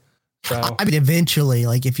anyway. So I mean, eventually,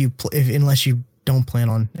 like if unless you don't plan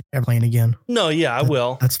on ever playing again. No, yeah, I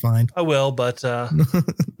will. That's fine. I will, but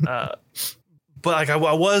but like I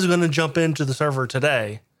was going to jump into the server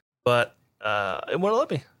today, but it wouldn't let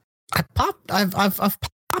me. I've popped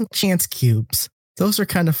chance cubes. Those are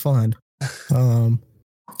kind of fun. Those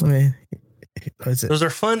are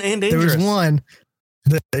fun and dangerous. There was one.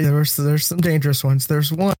 There's some dangerous ones.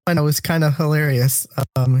 There's one that was kind of hilarious.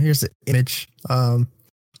 Here's the image.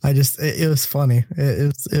 It was funny.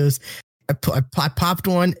 It was. I popped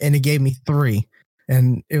one and it gave me 3,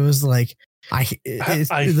 and it was like I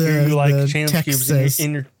hear you like chance cubes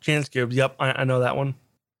in your chance cubes. Yep, I know that one.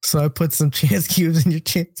 So I put some chance cubes in your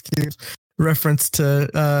chance cubes. Reference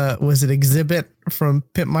to was it Exhibit from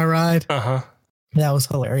Pimp My Ride? That was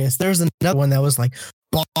hilarious. There's another one that was like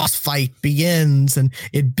boss fight begins, and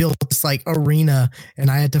it built this like arena, and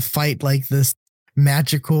I had to fight like this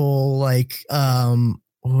magical like what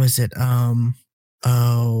was it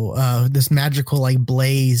this magical like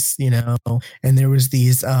blaze, and there was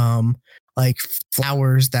these like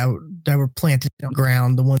flowers that were planted on the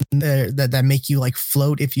ground, the one that make you like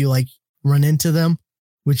float if you like run into them,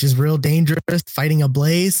 which is real dangerous, fighting a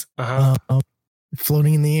blaze.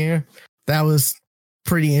 Floating in the air. That was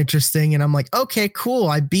pretty interesting, and I'm like, okay, cool,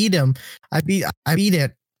 I beat him. I beat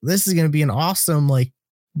it. This is gonna be an awesome, like,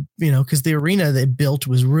 because the arena they built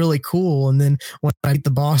was really cool, and then when I beat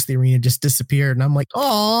the boss, the arena just disappeared, and I'm like,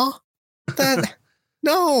 oh, that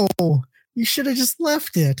no, you should have just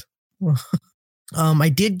left it. I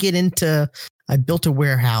did get into. I built a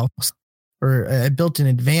warehouse, or I built an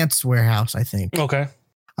advanced warehouse, I think. Okay.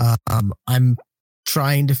 I'm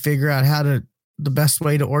trying to figure out the best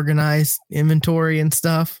way to organize inventory and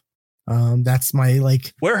stuff. That's my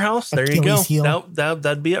like warehouse. There you go.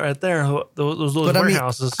 That'd be it right there. Those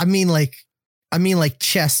warehouses. I mean like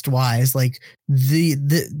chest wise, like the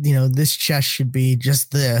this chest should be just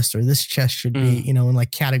this, or this chest should be, in like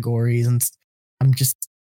categories. And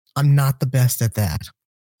I'm not the best at that.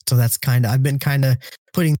 So that's I've been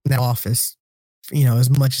putting that off as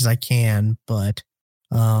much as I can. But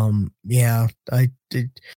yeah,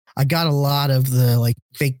 I got a lot of the like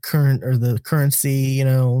fake currency,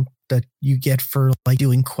 that you get for like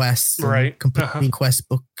doing quests, right? Completing quest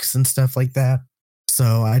books and stuff like that.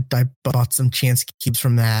 So I bought some chance cubes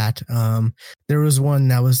from that. There was one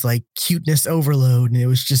that was like cuteness overload, and it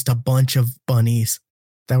was just a bunch of bunnies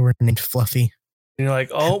that were named Fluffy. And you're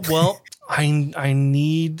like, oh well, I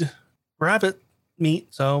need rabbit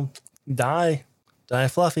meat, so die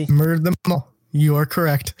Fluffy. Murdered them all. You are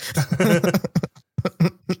correct.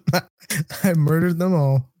 I murdered them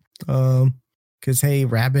all. Because hey,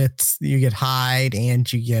 rabbits, you get hide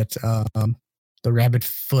and you get the rabbit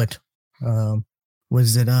foot. I've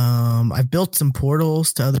built some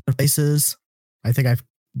portals to other places. I think I've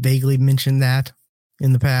vaguely mentioned that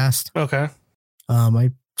in the past. Okay.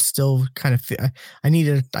 I still I need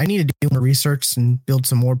to do more research and build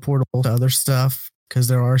some more portals to other stuff, because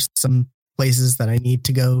there are some places that I need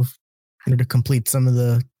to go to complete some of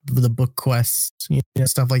the book quests,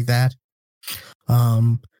 stuff like that.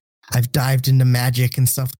 I've dived into magic and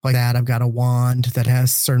stuff like that. I've got a wand that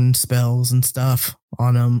has certain spells and stuff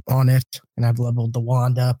on it, and I've leveled the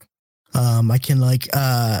wand up. I can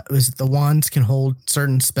the wands can hold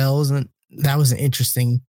certain spells, and that was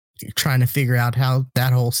interesting trying to figure out how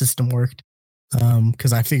that whole system worked.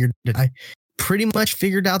 Because I pretty much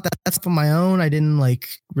figured out that that's on my own. I didn't like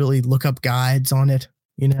really look up guides on it,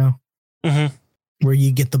 where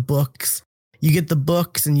you get the books. you get the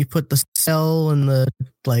books and you put the spell and the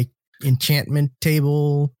like enchantment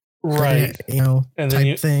table, right? And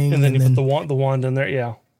then thing, and then you put the wand in there,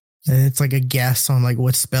 yeah. And it's like a guess on like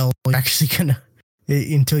what spell you're actually gonna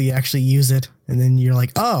until you actually use it, and then you're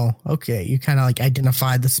like, oh, okay, you kind of like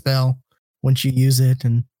identify the spell once you use it.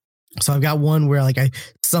 And so I've got one where like I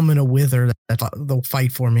summon a wither that they'll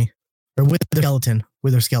fight for me, or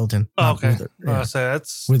wither skeleton. Oh, okay, so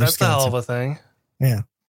that's a hell of a thing. Yeah.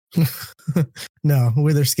 No,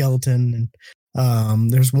 wither skeleton.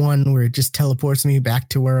 And there's one where it just teleports me back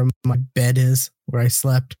to where my bed is, where I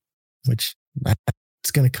slept, which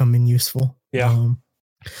it's gonna come in useful. Yeah.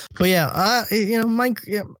 But yeah,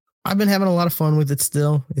 I've been having a lot of fun with it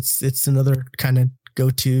still. It's another kind of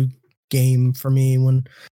go-to game for me when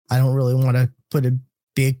I don't really want to put a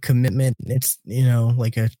big commitment. It's,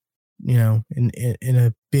 like a, in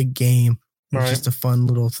a big game. It's just a fun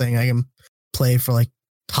little thing I can play for like,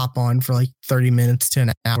 hop on for like 30 minutes to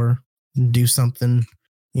an hour and do something,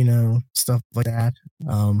 stuff like that.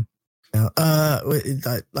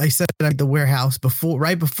 I said at the warehouse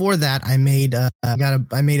right before that, I made a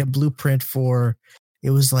blueprint for, it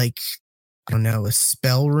was like, I don't know, a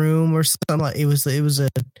spell room or something. It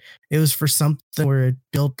was for something where it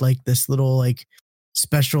built like this little like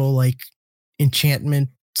special like enchantment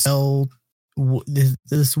spell,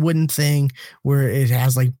 this wooden thing where it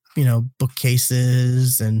has like,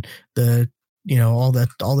 bookcases and the, all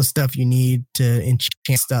the stuff you need to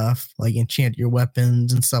enchant stuff, like enchant your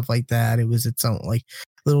weapons and stuff like that. It was its own like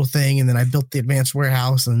little thing. And then I built the advanced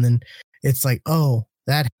warehouse, and then it's like, oh,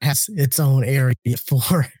 that has its own area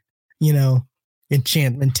for,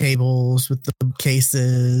 enchantment tables with the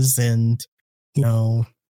cases and,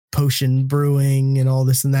 potion brewing and all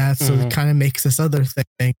this and that. So it kind of makes this other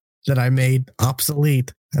thing that I made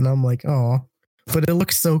obsolete. And I'm like, oh, but it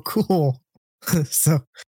looks so cool. So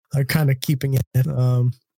I'm kind of keeping it.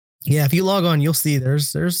 Yeah, if you log on, you'll see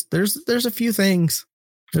there's a few things.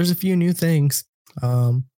 There's a few new things.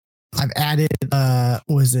 I've added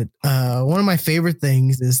one of my favorite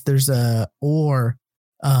things is there's a ore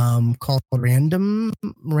called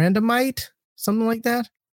randomite, something like that.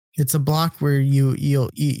 It's a block where you'll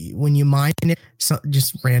when you mine it,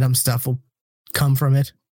 just random stuff will come from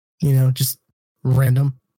it, just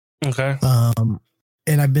random. Okay.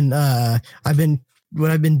 And I've been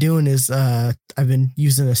what I've been doing is I've been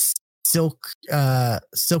using a silk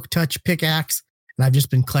touch pickaxe, and I've just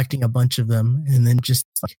been collecting a bunch of them, and then just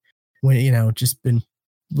like just been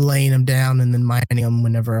laying them down and then mining them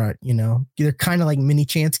whenever they're kind of like mini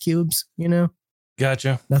chance cubes,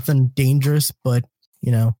 Gotcha. Nothing dangerous, but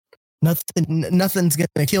nothing's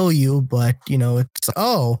gonna kill you, but it's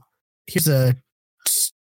here's a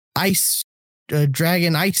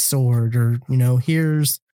dragon ice sword, or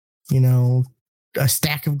here's a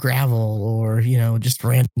stack of gravel, or just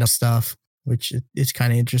random stuff, which is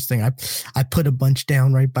kind of interesting. I put a bunch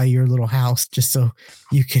down right by your little house just so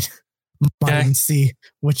you could mine and see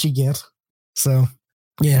what you get. So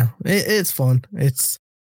yeah, it's fun. It's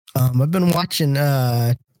I've been watching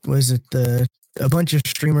a bunch of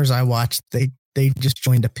streamers I watched, they just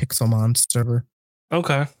joined a Pixelmon server.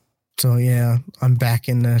 Okay. So yeah, I'm back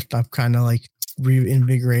in I'm kind of like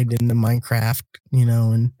reinvigorated into Minecraft,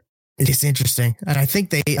 and it's interesting. And I think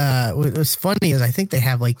they what's funny is I think they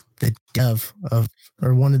have like the dev of,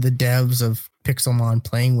 or one of the devs of Pixelmon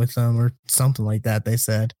playing with them or something like that, they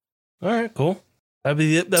said. All right, cool. That'd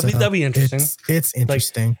be interesting. It's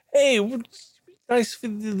interesting. Like, hey, nice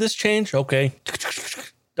this change. Okay.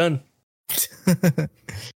 Done.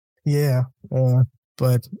 Yeah.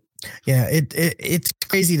 But yeah, it's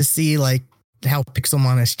crazy to see like how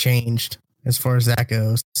Pixelmon has changed as far as that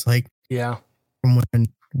goes. It's like, yeah, from when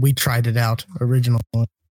we tried it out originally.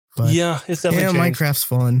 But yeah, it's definitely changed. Minecraft's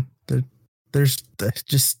fun. There's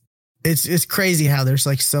just it's crazy how there's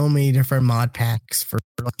like so many different mod packs for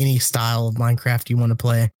any style of Minecraft you want to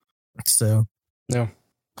play. So yeah,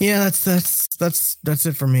 that's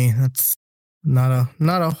it for me. That's not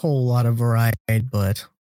a whole lot of variety, but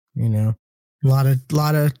a lot of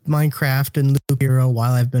Minecraft and Loop Hero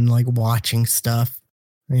while I've been like watching stuff.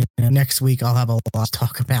 Next week I'll have a lot to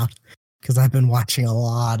talk about because I've been watching a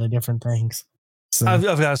lot of different things. So I've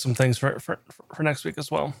got some things for next week as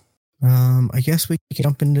well. I guess we can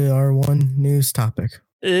jump into our one news topic.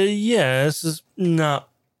 Yeah, this is not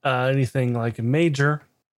anything like major,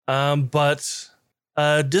 but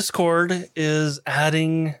Discord is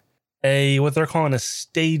adding what they're calling a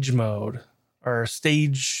stage mode, or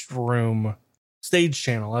stage room, stage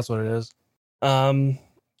channel. That's what it is.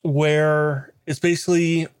 Where it's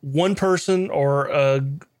basically one person or a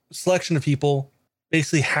selection of people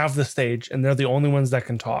basically have the stage, and they're the only ones that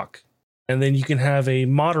can talk. and then you can have a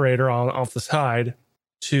moderator on off the side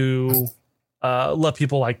to let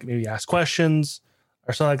people like maybe ask questions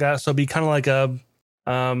or something like that. So it'd be kind of like a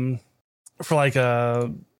for like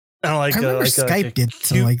a I don't know, like I remember like Skype did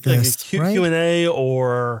something like this, right? Q&A,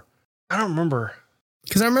 or I don't remember.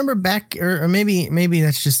 Because I remember back, or maybe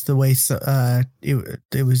that's just the way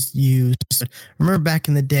it was used. I remember back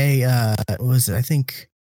in the day, I think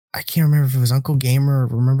I can't remember if it was Uncle Gamer. Or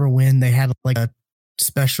remember when they had like a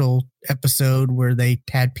special episode where they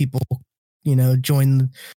had people, join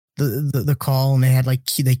the call, and they had like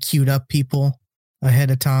they queued up people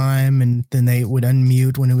ahead of time, and then they would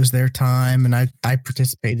unmute when it was their time, and I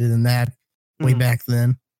participated in that way back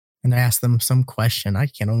then. And I asked them some question. I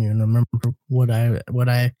can't even remember what I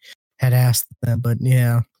had asked them, but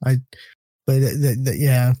yeah,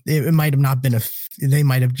 it might have not been they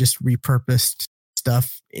might have just repurposed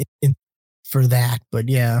stuff for that. But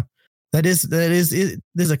yeah, this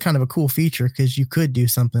is a kind of a cool feature because you could do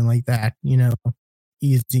something like that,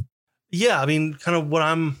 easy. Yeah, I mean, kind of what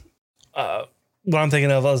I'm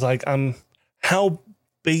thinking of is like how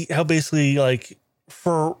basically like.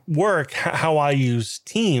 For work, how I use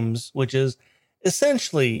Teams, which is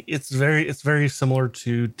essentially it's very similar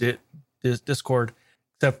to Discord,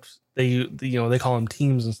 except they call them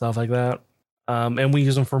Teams and stuff like that, and we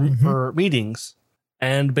use them for meetings.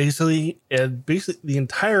 And basically the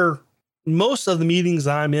entire most of the meetings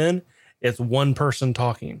I'm in, it's one person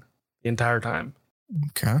talking the entire time.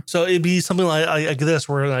 Okay, so it'd be something like this,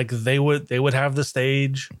 where like they would have the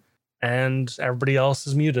stage, and everybody else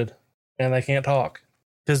is muted. And they can't talk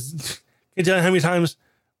because can you tell how many times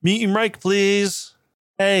mute your mic, please?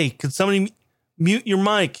 Hey, could somebody mute your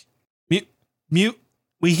mic? Mute.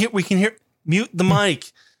 We can hear. Mute the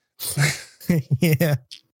mic. Yeah,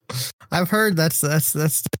 I've heard that's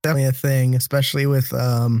definitely a thing, especially with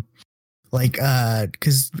because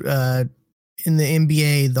in the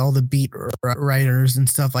NBA, all the beat writers and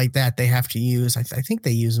stuff like that, they have to use. I think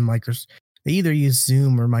they use Microsoft. They either use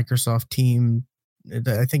Zoom or Microsoft Team.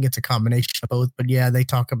 I think it's a combination of both, but yeah, they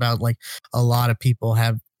talk about like a lot of people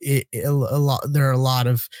have a lot. There are a lot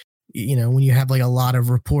of, when you have like a lot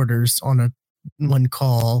of reporters on one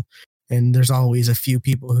call, and there's always a few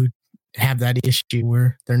people who have that issue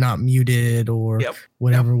where they're not muted or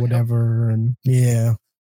whatever. And yeah,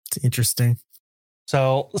 it's interesting.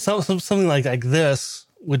 So something like this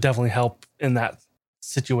would definitely help in that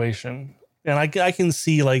situation. And I can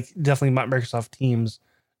see like definitely Microsoft Teams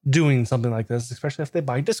doing something like this, especially if they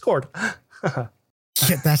buy Discord. Yeah,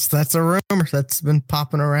 that's a rumor that's been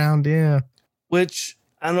popping around. Yeah, which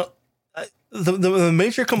I don't know. The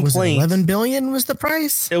major complaint, 11 billion was the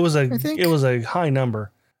price. It was a high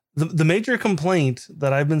number. The major complaint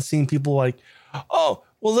that I've been seeing people like, oh,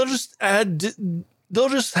 well, they'll just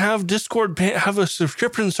have Discord have a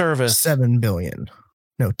subscription service. 7 billion,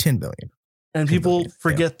 no, 10 billion. And people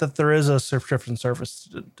forget that there is a subscription service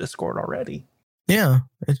to Discord already. Yeah,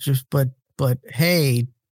 it's just, but hey,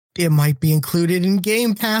 it might be included in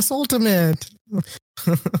Game Pass Ultimate.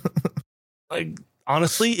 Like,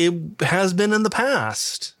 honestly, it has been in the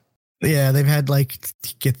past. Yeah, they've had like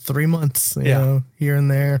get 3 months, you know, here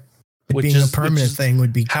and there. Being a permanent thing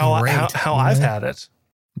would be great. How I've had it.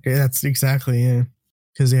 Yeah, that's exactly it.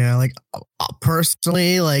 Because like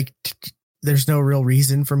personally, like there's no real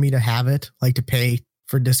reason for me to have it, like to pay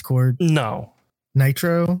for Discord. No.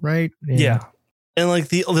 Nitro, right? Yeah. And like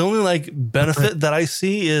the only like benefit that I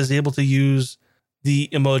see is able to use the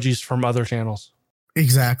emojis from other channels.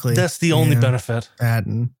 Exactly. That's the only benefit. That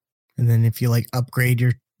and then if you like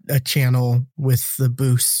upgrade a channel with the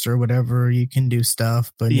boosts or whatever, you can do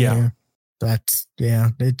stuff. But it's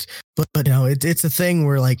a thing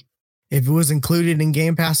where like if it was included in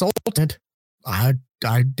Game Pass Ultimate, I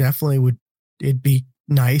definitely would. It'd be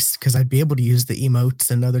nice because I'd be able to use the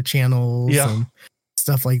emotes and other channels and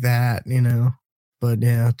stuff like that, But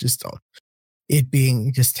yeah, just it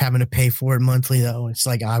being just having to pay for it monthly though, it's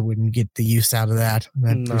like I wouldn't get the use out of that.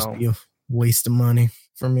 That'd just be a waste of money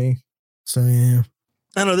for me. So yeah,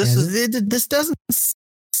 I know this doesn't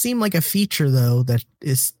seem like a feature though that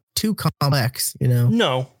is too complex,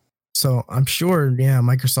 No. So I'm sure,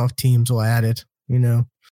 Microsoft Teams will add it,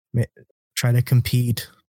 try to compete.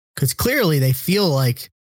 Because clearly they feel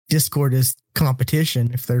like Discord is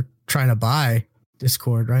competition if they're trying to buy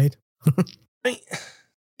Discord, right?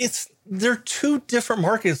 They're two different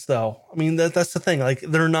markets, though. I mean, that's the thing. Like,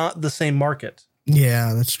 they're not the same market.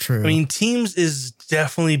 Yeah, that's true. I mean, Teams is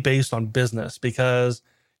definitely based on business because,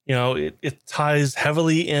 it ties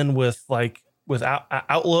heavily in with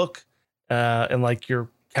Outlook and like your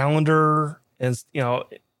calendar, and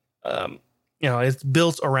it's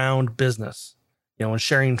built around business. and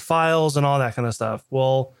sharing files and all that kind of stuff.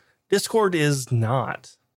 Well, Discord is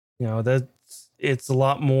not. It's a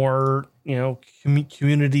lot more,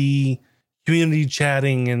 community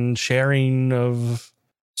chatting and sharing of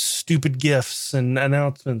stupid gifs and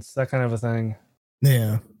announcements, that kind of a thing.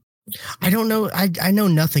 Yeah. I don't know. I know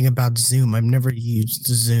nothing about Zoom. I've never used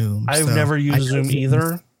Zoom. I've never used Zoom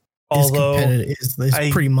either. Although it's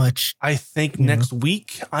pretty much. I think next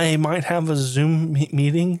week I might have a Zoom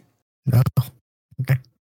meeting. Oh, okay.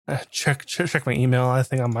 Check my email. I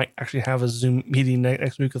think I might actually have a Zoom meeting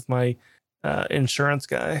next week with my insurance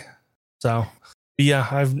guy. So, yeah,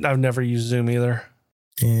 I've never used Zoom either.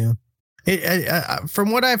 Yeah.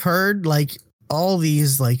 From what I've heard, like all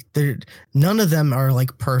these, like none of them are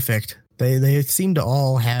like perfect. They seem to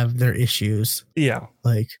all have their issues. Yeah.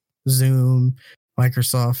 Like Zoom,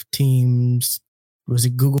 Microsoft Teams, was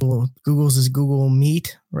it Google? Google's is Google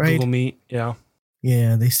Meet, right? Google Meet, yeah.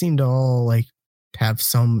 Yeah, they seem to all like have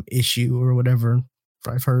some issue or whatever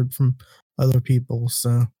I've heard from other people.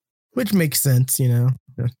 So, which makes sense, and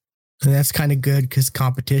that's kind of good because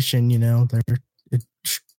competition,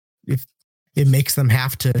 if it makes them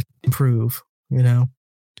have to improve, to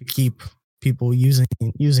keep people using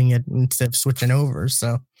it instead of switching over.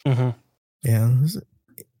 So, yeah, this is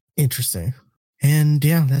interesting. And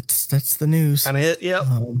yeah, that's the news. Kind of it, yep.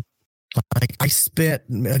 I spent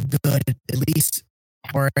a good at least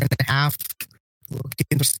hour and a half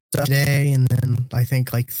looking for stuff today, and then I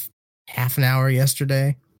think like half an hour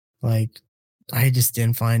yesterday. Like I just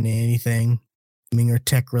didn't find anything or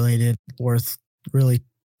tech related worth really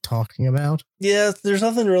talking about. Yeah, there's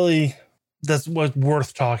nothing really that's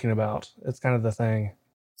worth talking about. It's kind of the thing.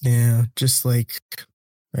 Yeah, just like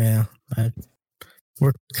we're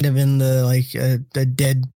kind of in the like a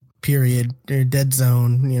dead period or dead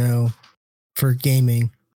zone, for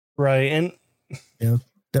gaming. Right, and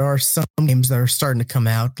there are some games that are starting to come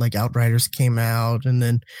out, like Outriders came out, and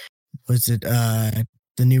then was it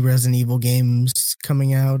the new Resident Evil games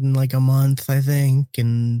coming out in like a month, I think,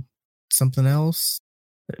 and something else.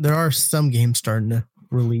 There are some games starting to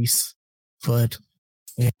release, but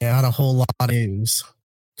not a whole lot of news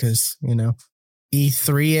because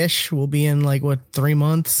E3-ish will be in like 3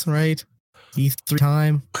 months, right? E3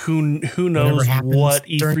 time. Who knows what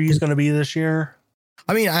E3 is going to be this year?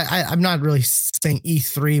 I mean, I'm not really saying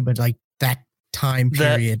E3, but like that time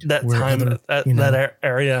period, that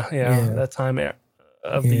area, that time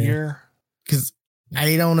of the year. Because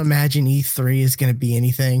I don't imagine E3 is going to be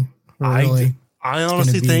anything. Really, I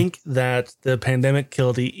honestly think that the pandemic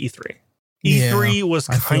killed E3. E3 was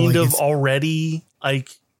kind of already like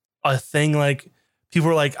a thing. Like people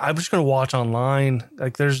were like, I'm just going to watch online.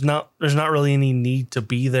 Like there's not really any need to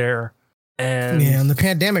be there. And the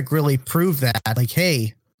pandemic really proved that, like,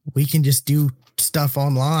 hey, we can just do stuff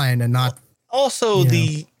online and not. Also,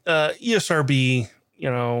 the ESRB,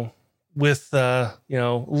 with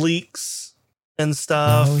leaks and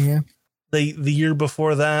stuff. Oh yeah. The year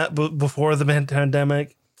before that, before the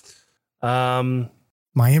pandemic, my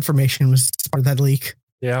information was part of that leak.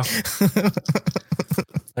 Yeah.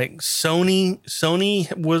 Like Sony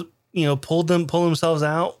was pulled themselves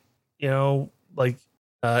out,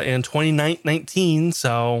 in 2019.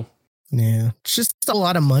 So yeah, it's just a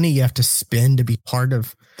lot of money you have to spend to be part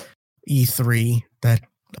of E3. That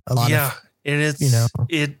a lot of it is.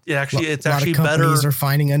 It's actually better. Companies are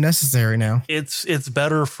finding unnecessary now. It's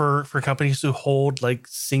better for companies to hold like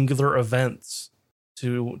singular events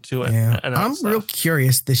to I'm real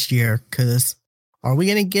curious this year because are we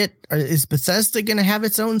going to is Bethesda going to have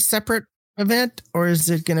its own separate event, or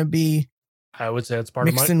is it going to be? I would say it's part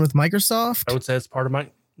mixed in with Microsoft. I would say it's part of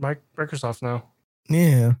Microsoft now.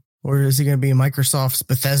 Yeah, or is it going to be Microsoft's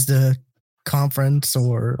Bethesda conference,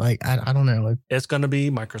 or like I don't know. It's going to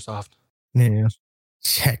be Microsoft. Yeah,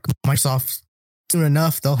 check Microsoft soon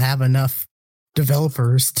enough. They'll have enough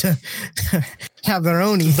developers to have their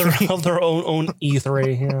own E3. Their own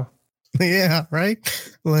E3. Yeah. Yeah. Right.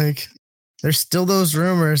 Like. There's still those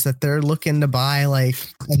rumors that they're looking to buy like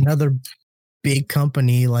another big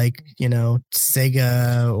company like,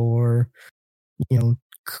 Sega or,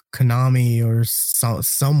 Konami or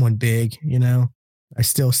someone big, I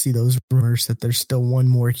still see those rumors that there's still one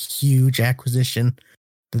more huge acquisition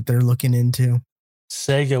that they're looking into.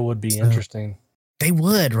 Sega would be interesting. They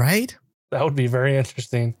would, right? That would be very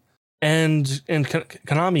interesting. And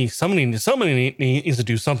Konami, somebody needs to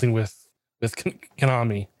do something with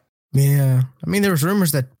Konami. Yeah. I mean, there was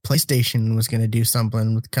rumors that PlayStation was going to do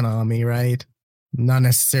something with Konami, right? Not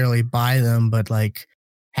necessarily buy them, but like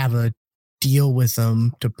have a deal with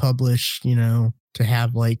them to publish, to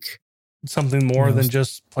have like something more than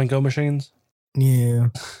just Plinko machines. Yeah.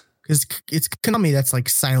 Because it's Konami that's like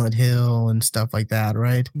Silent Hill and stuff like that,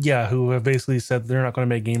 right? Yeah, who have basically said they're not going to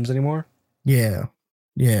make games anymore. Yeah.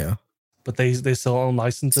 But they still own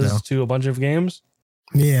licenses to a bunch of games.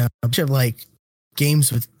 Yeah, a bunch of like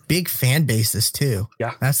games with big fan bases too.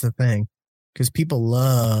 Yeah, that's the thing. Because people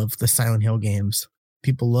love the Silent Hill games.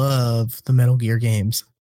 People love the Metal Gear games.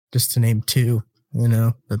 Just to name two,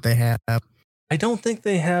 that they have. I don't think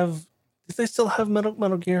they have. Do they still have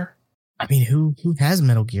Metal Gear? I mean, who has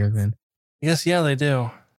Metal Gear then? Yes, yeah, they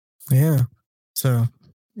do. Yeah. So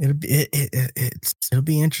it'll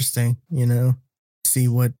be interesting, see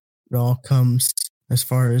what all comes as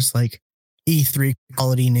far as like E3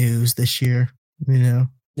 quality news this year, Yeah.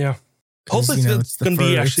 Hopefully it's going to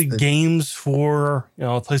be actually games for,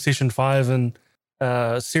 PlayStation 5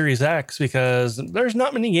 and Series X, because there's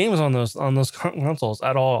not many games on those consoles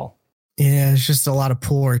at all. Yeah, it's just a lot of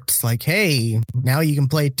ports. Like, hey, now you can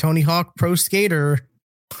play Tony Hawk Pro Skater.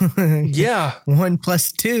 Yeah.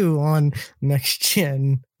 1+2 on next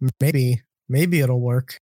gen. Maybe it'll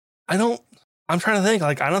work. I'm trying to think.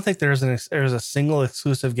 Like, I don't think there's a single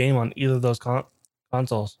exclusive game on either of those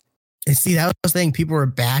consoles. And see, that was the thing. People were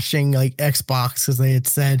bashing like Xbox because they had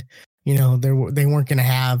said, they weren't going to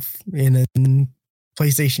have, and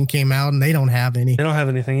PlayStation came out and they don't have any. They don't have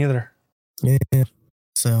anything either. Yeah.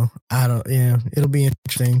 So it'll be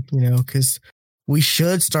interesting, because we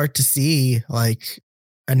should start to see like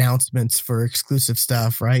announcements for exclusive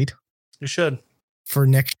stuff, right? You should. For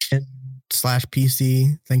next gen /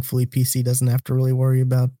 PC. Thankfully, PC doesn't have to really worry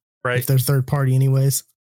about if they're third party anyways.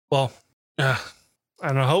 Well, I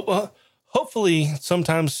don't know. Hopefully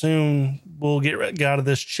sometime soon we'll get out of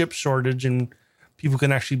this chip shortage and people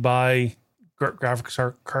can actually buy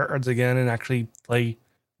graphics cards again and actually play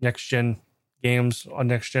next gen games on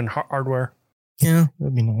next gen hardware. Yeah,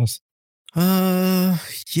 that'd be nice.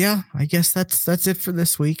 Yeah, I guess that's it for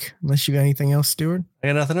this week. Unless you got anything else, Stuart? I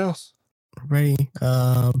got nothing else. Ready.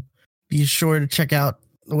 Be sure to check out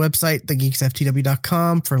the website,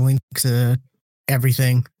 thegeeksftw.com, for links to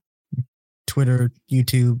everything. Twitter,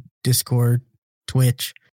 YouTube, Discord,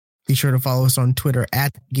 Twitch. Be sure to follow us on Twitter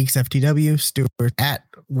at GeeksFTW,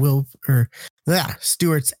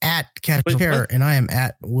 Stuart's at Casual Terror, and I am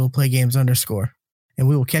at WillPlayGames_. And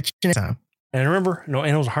we will catch you next time. And remember, no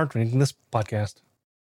animals are harmed in this podcast.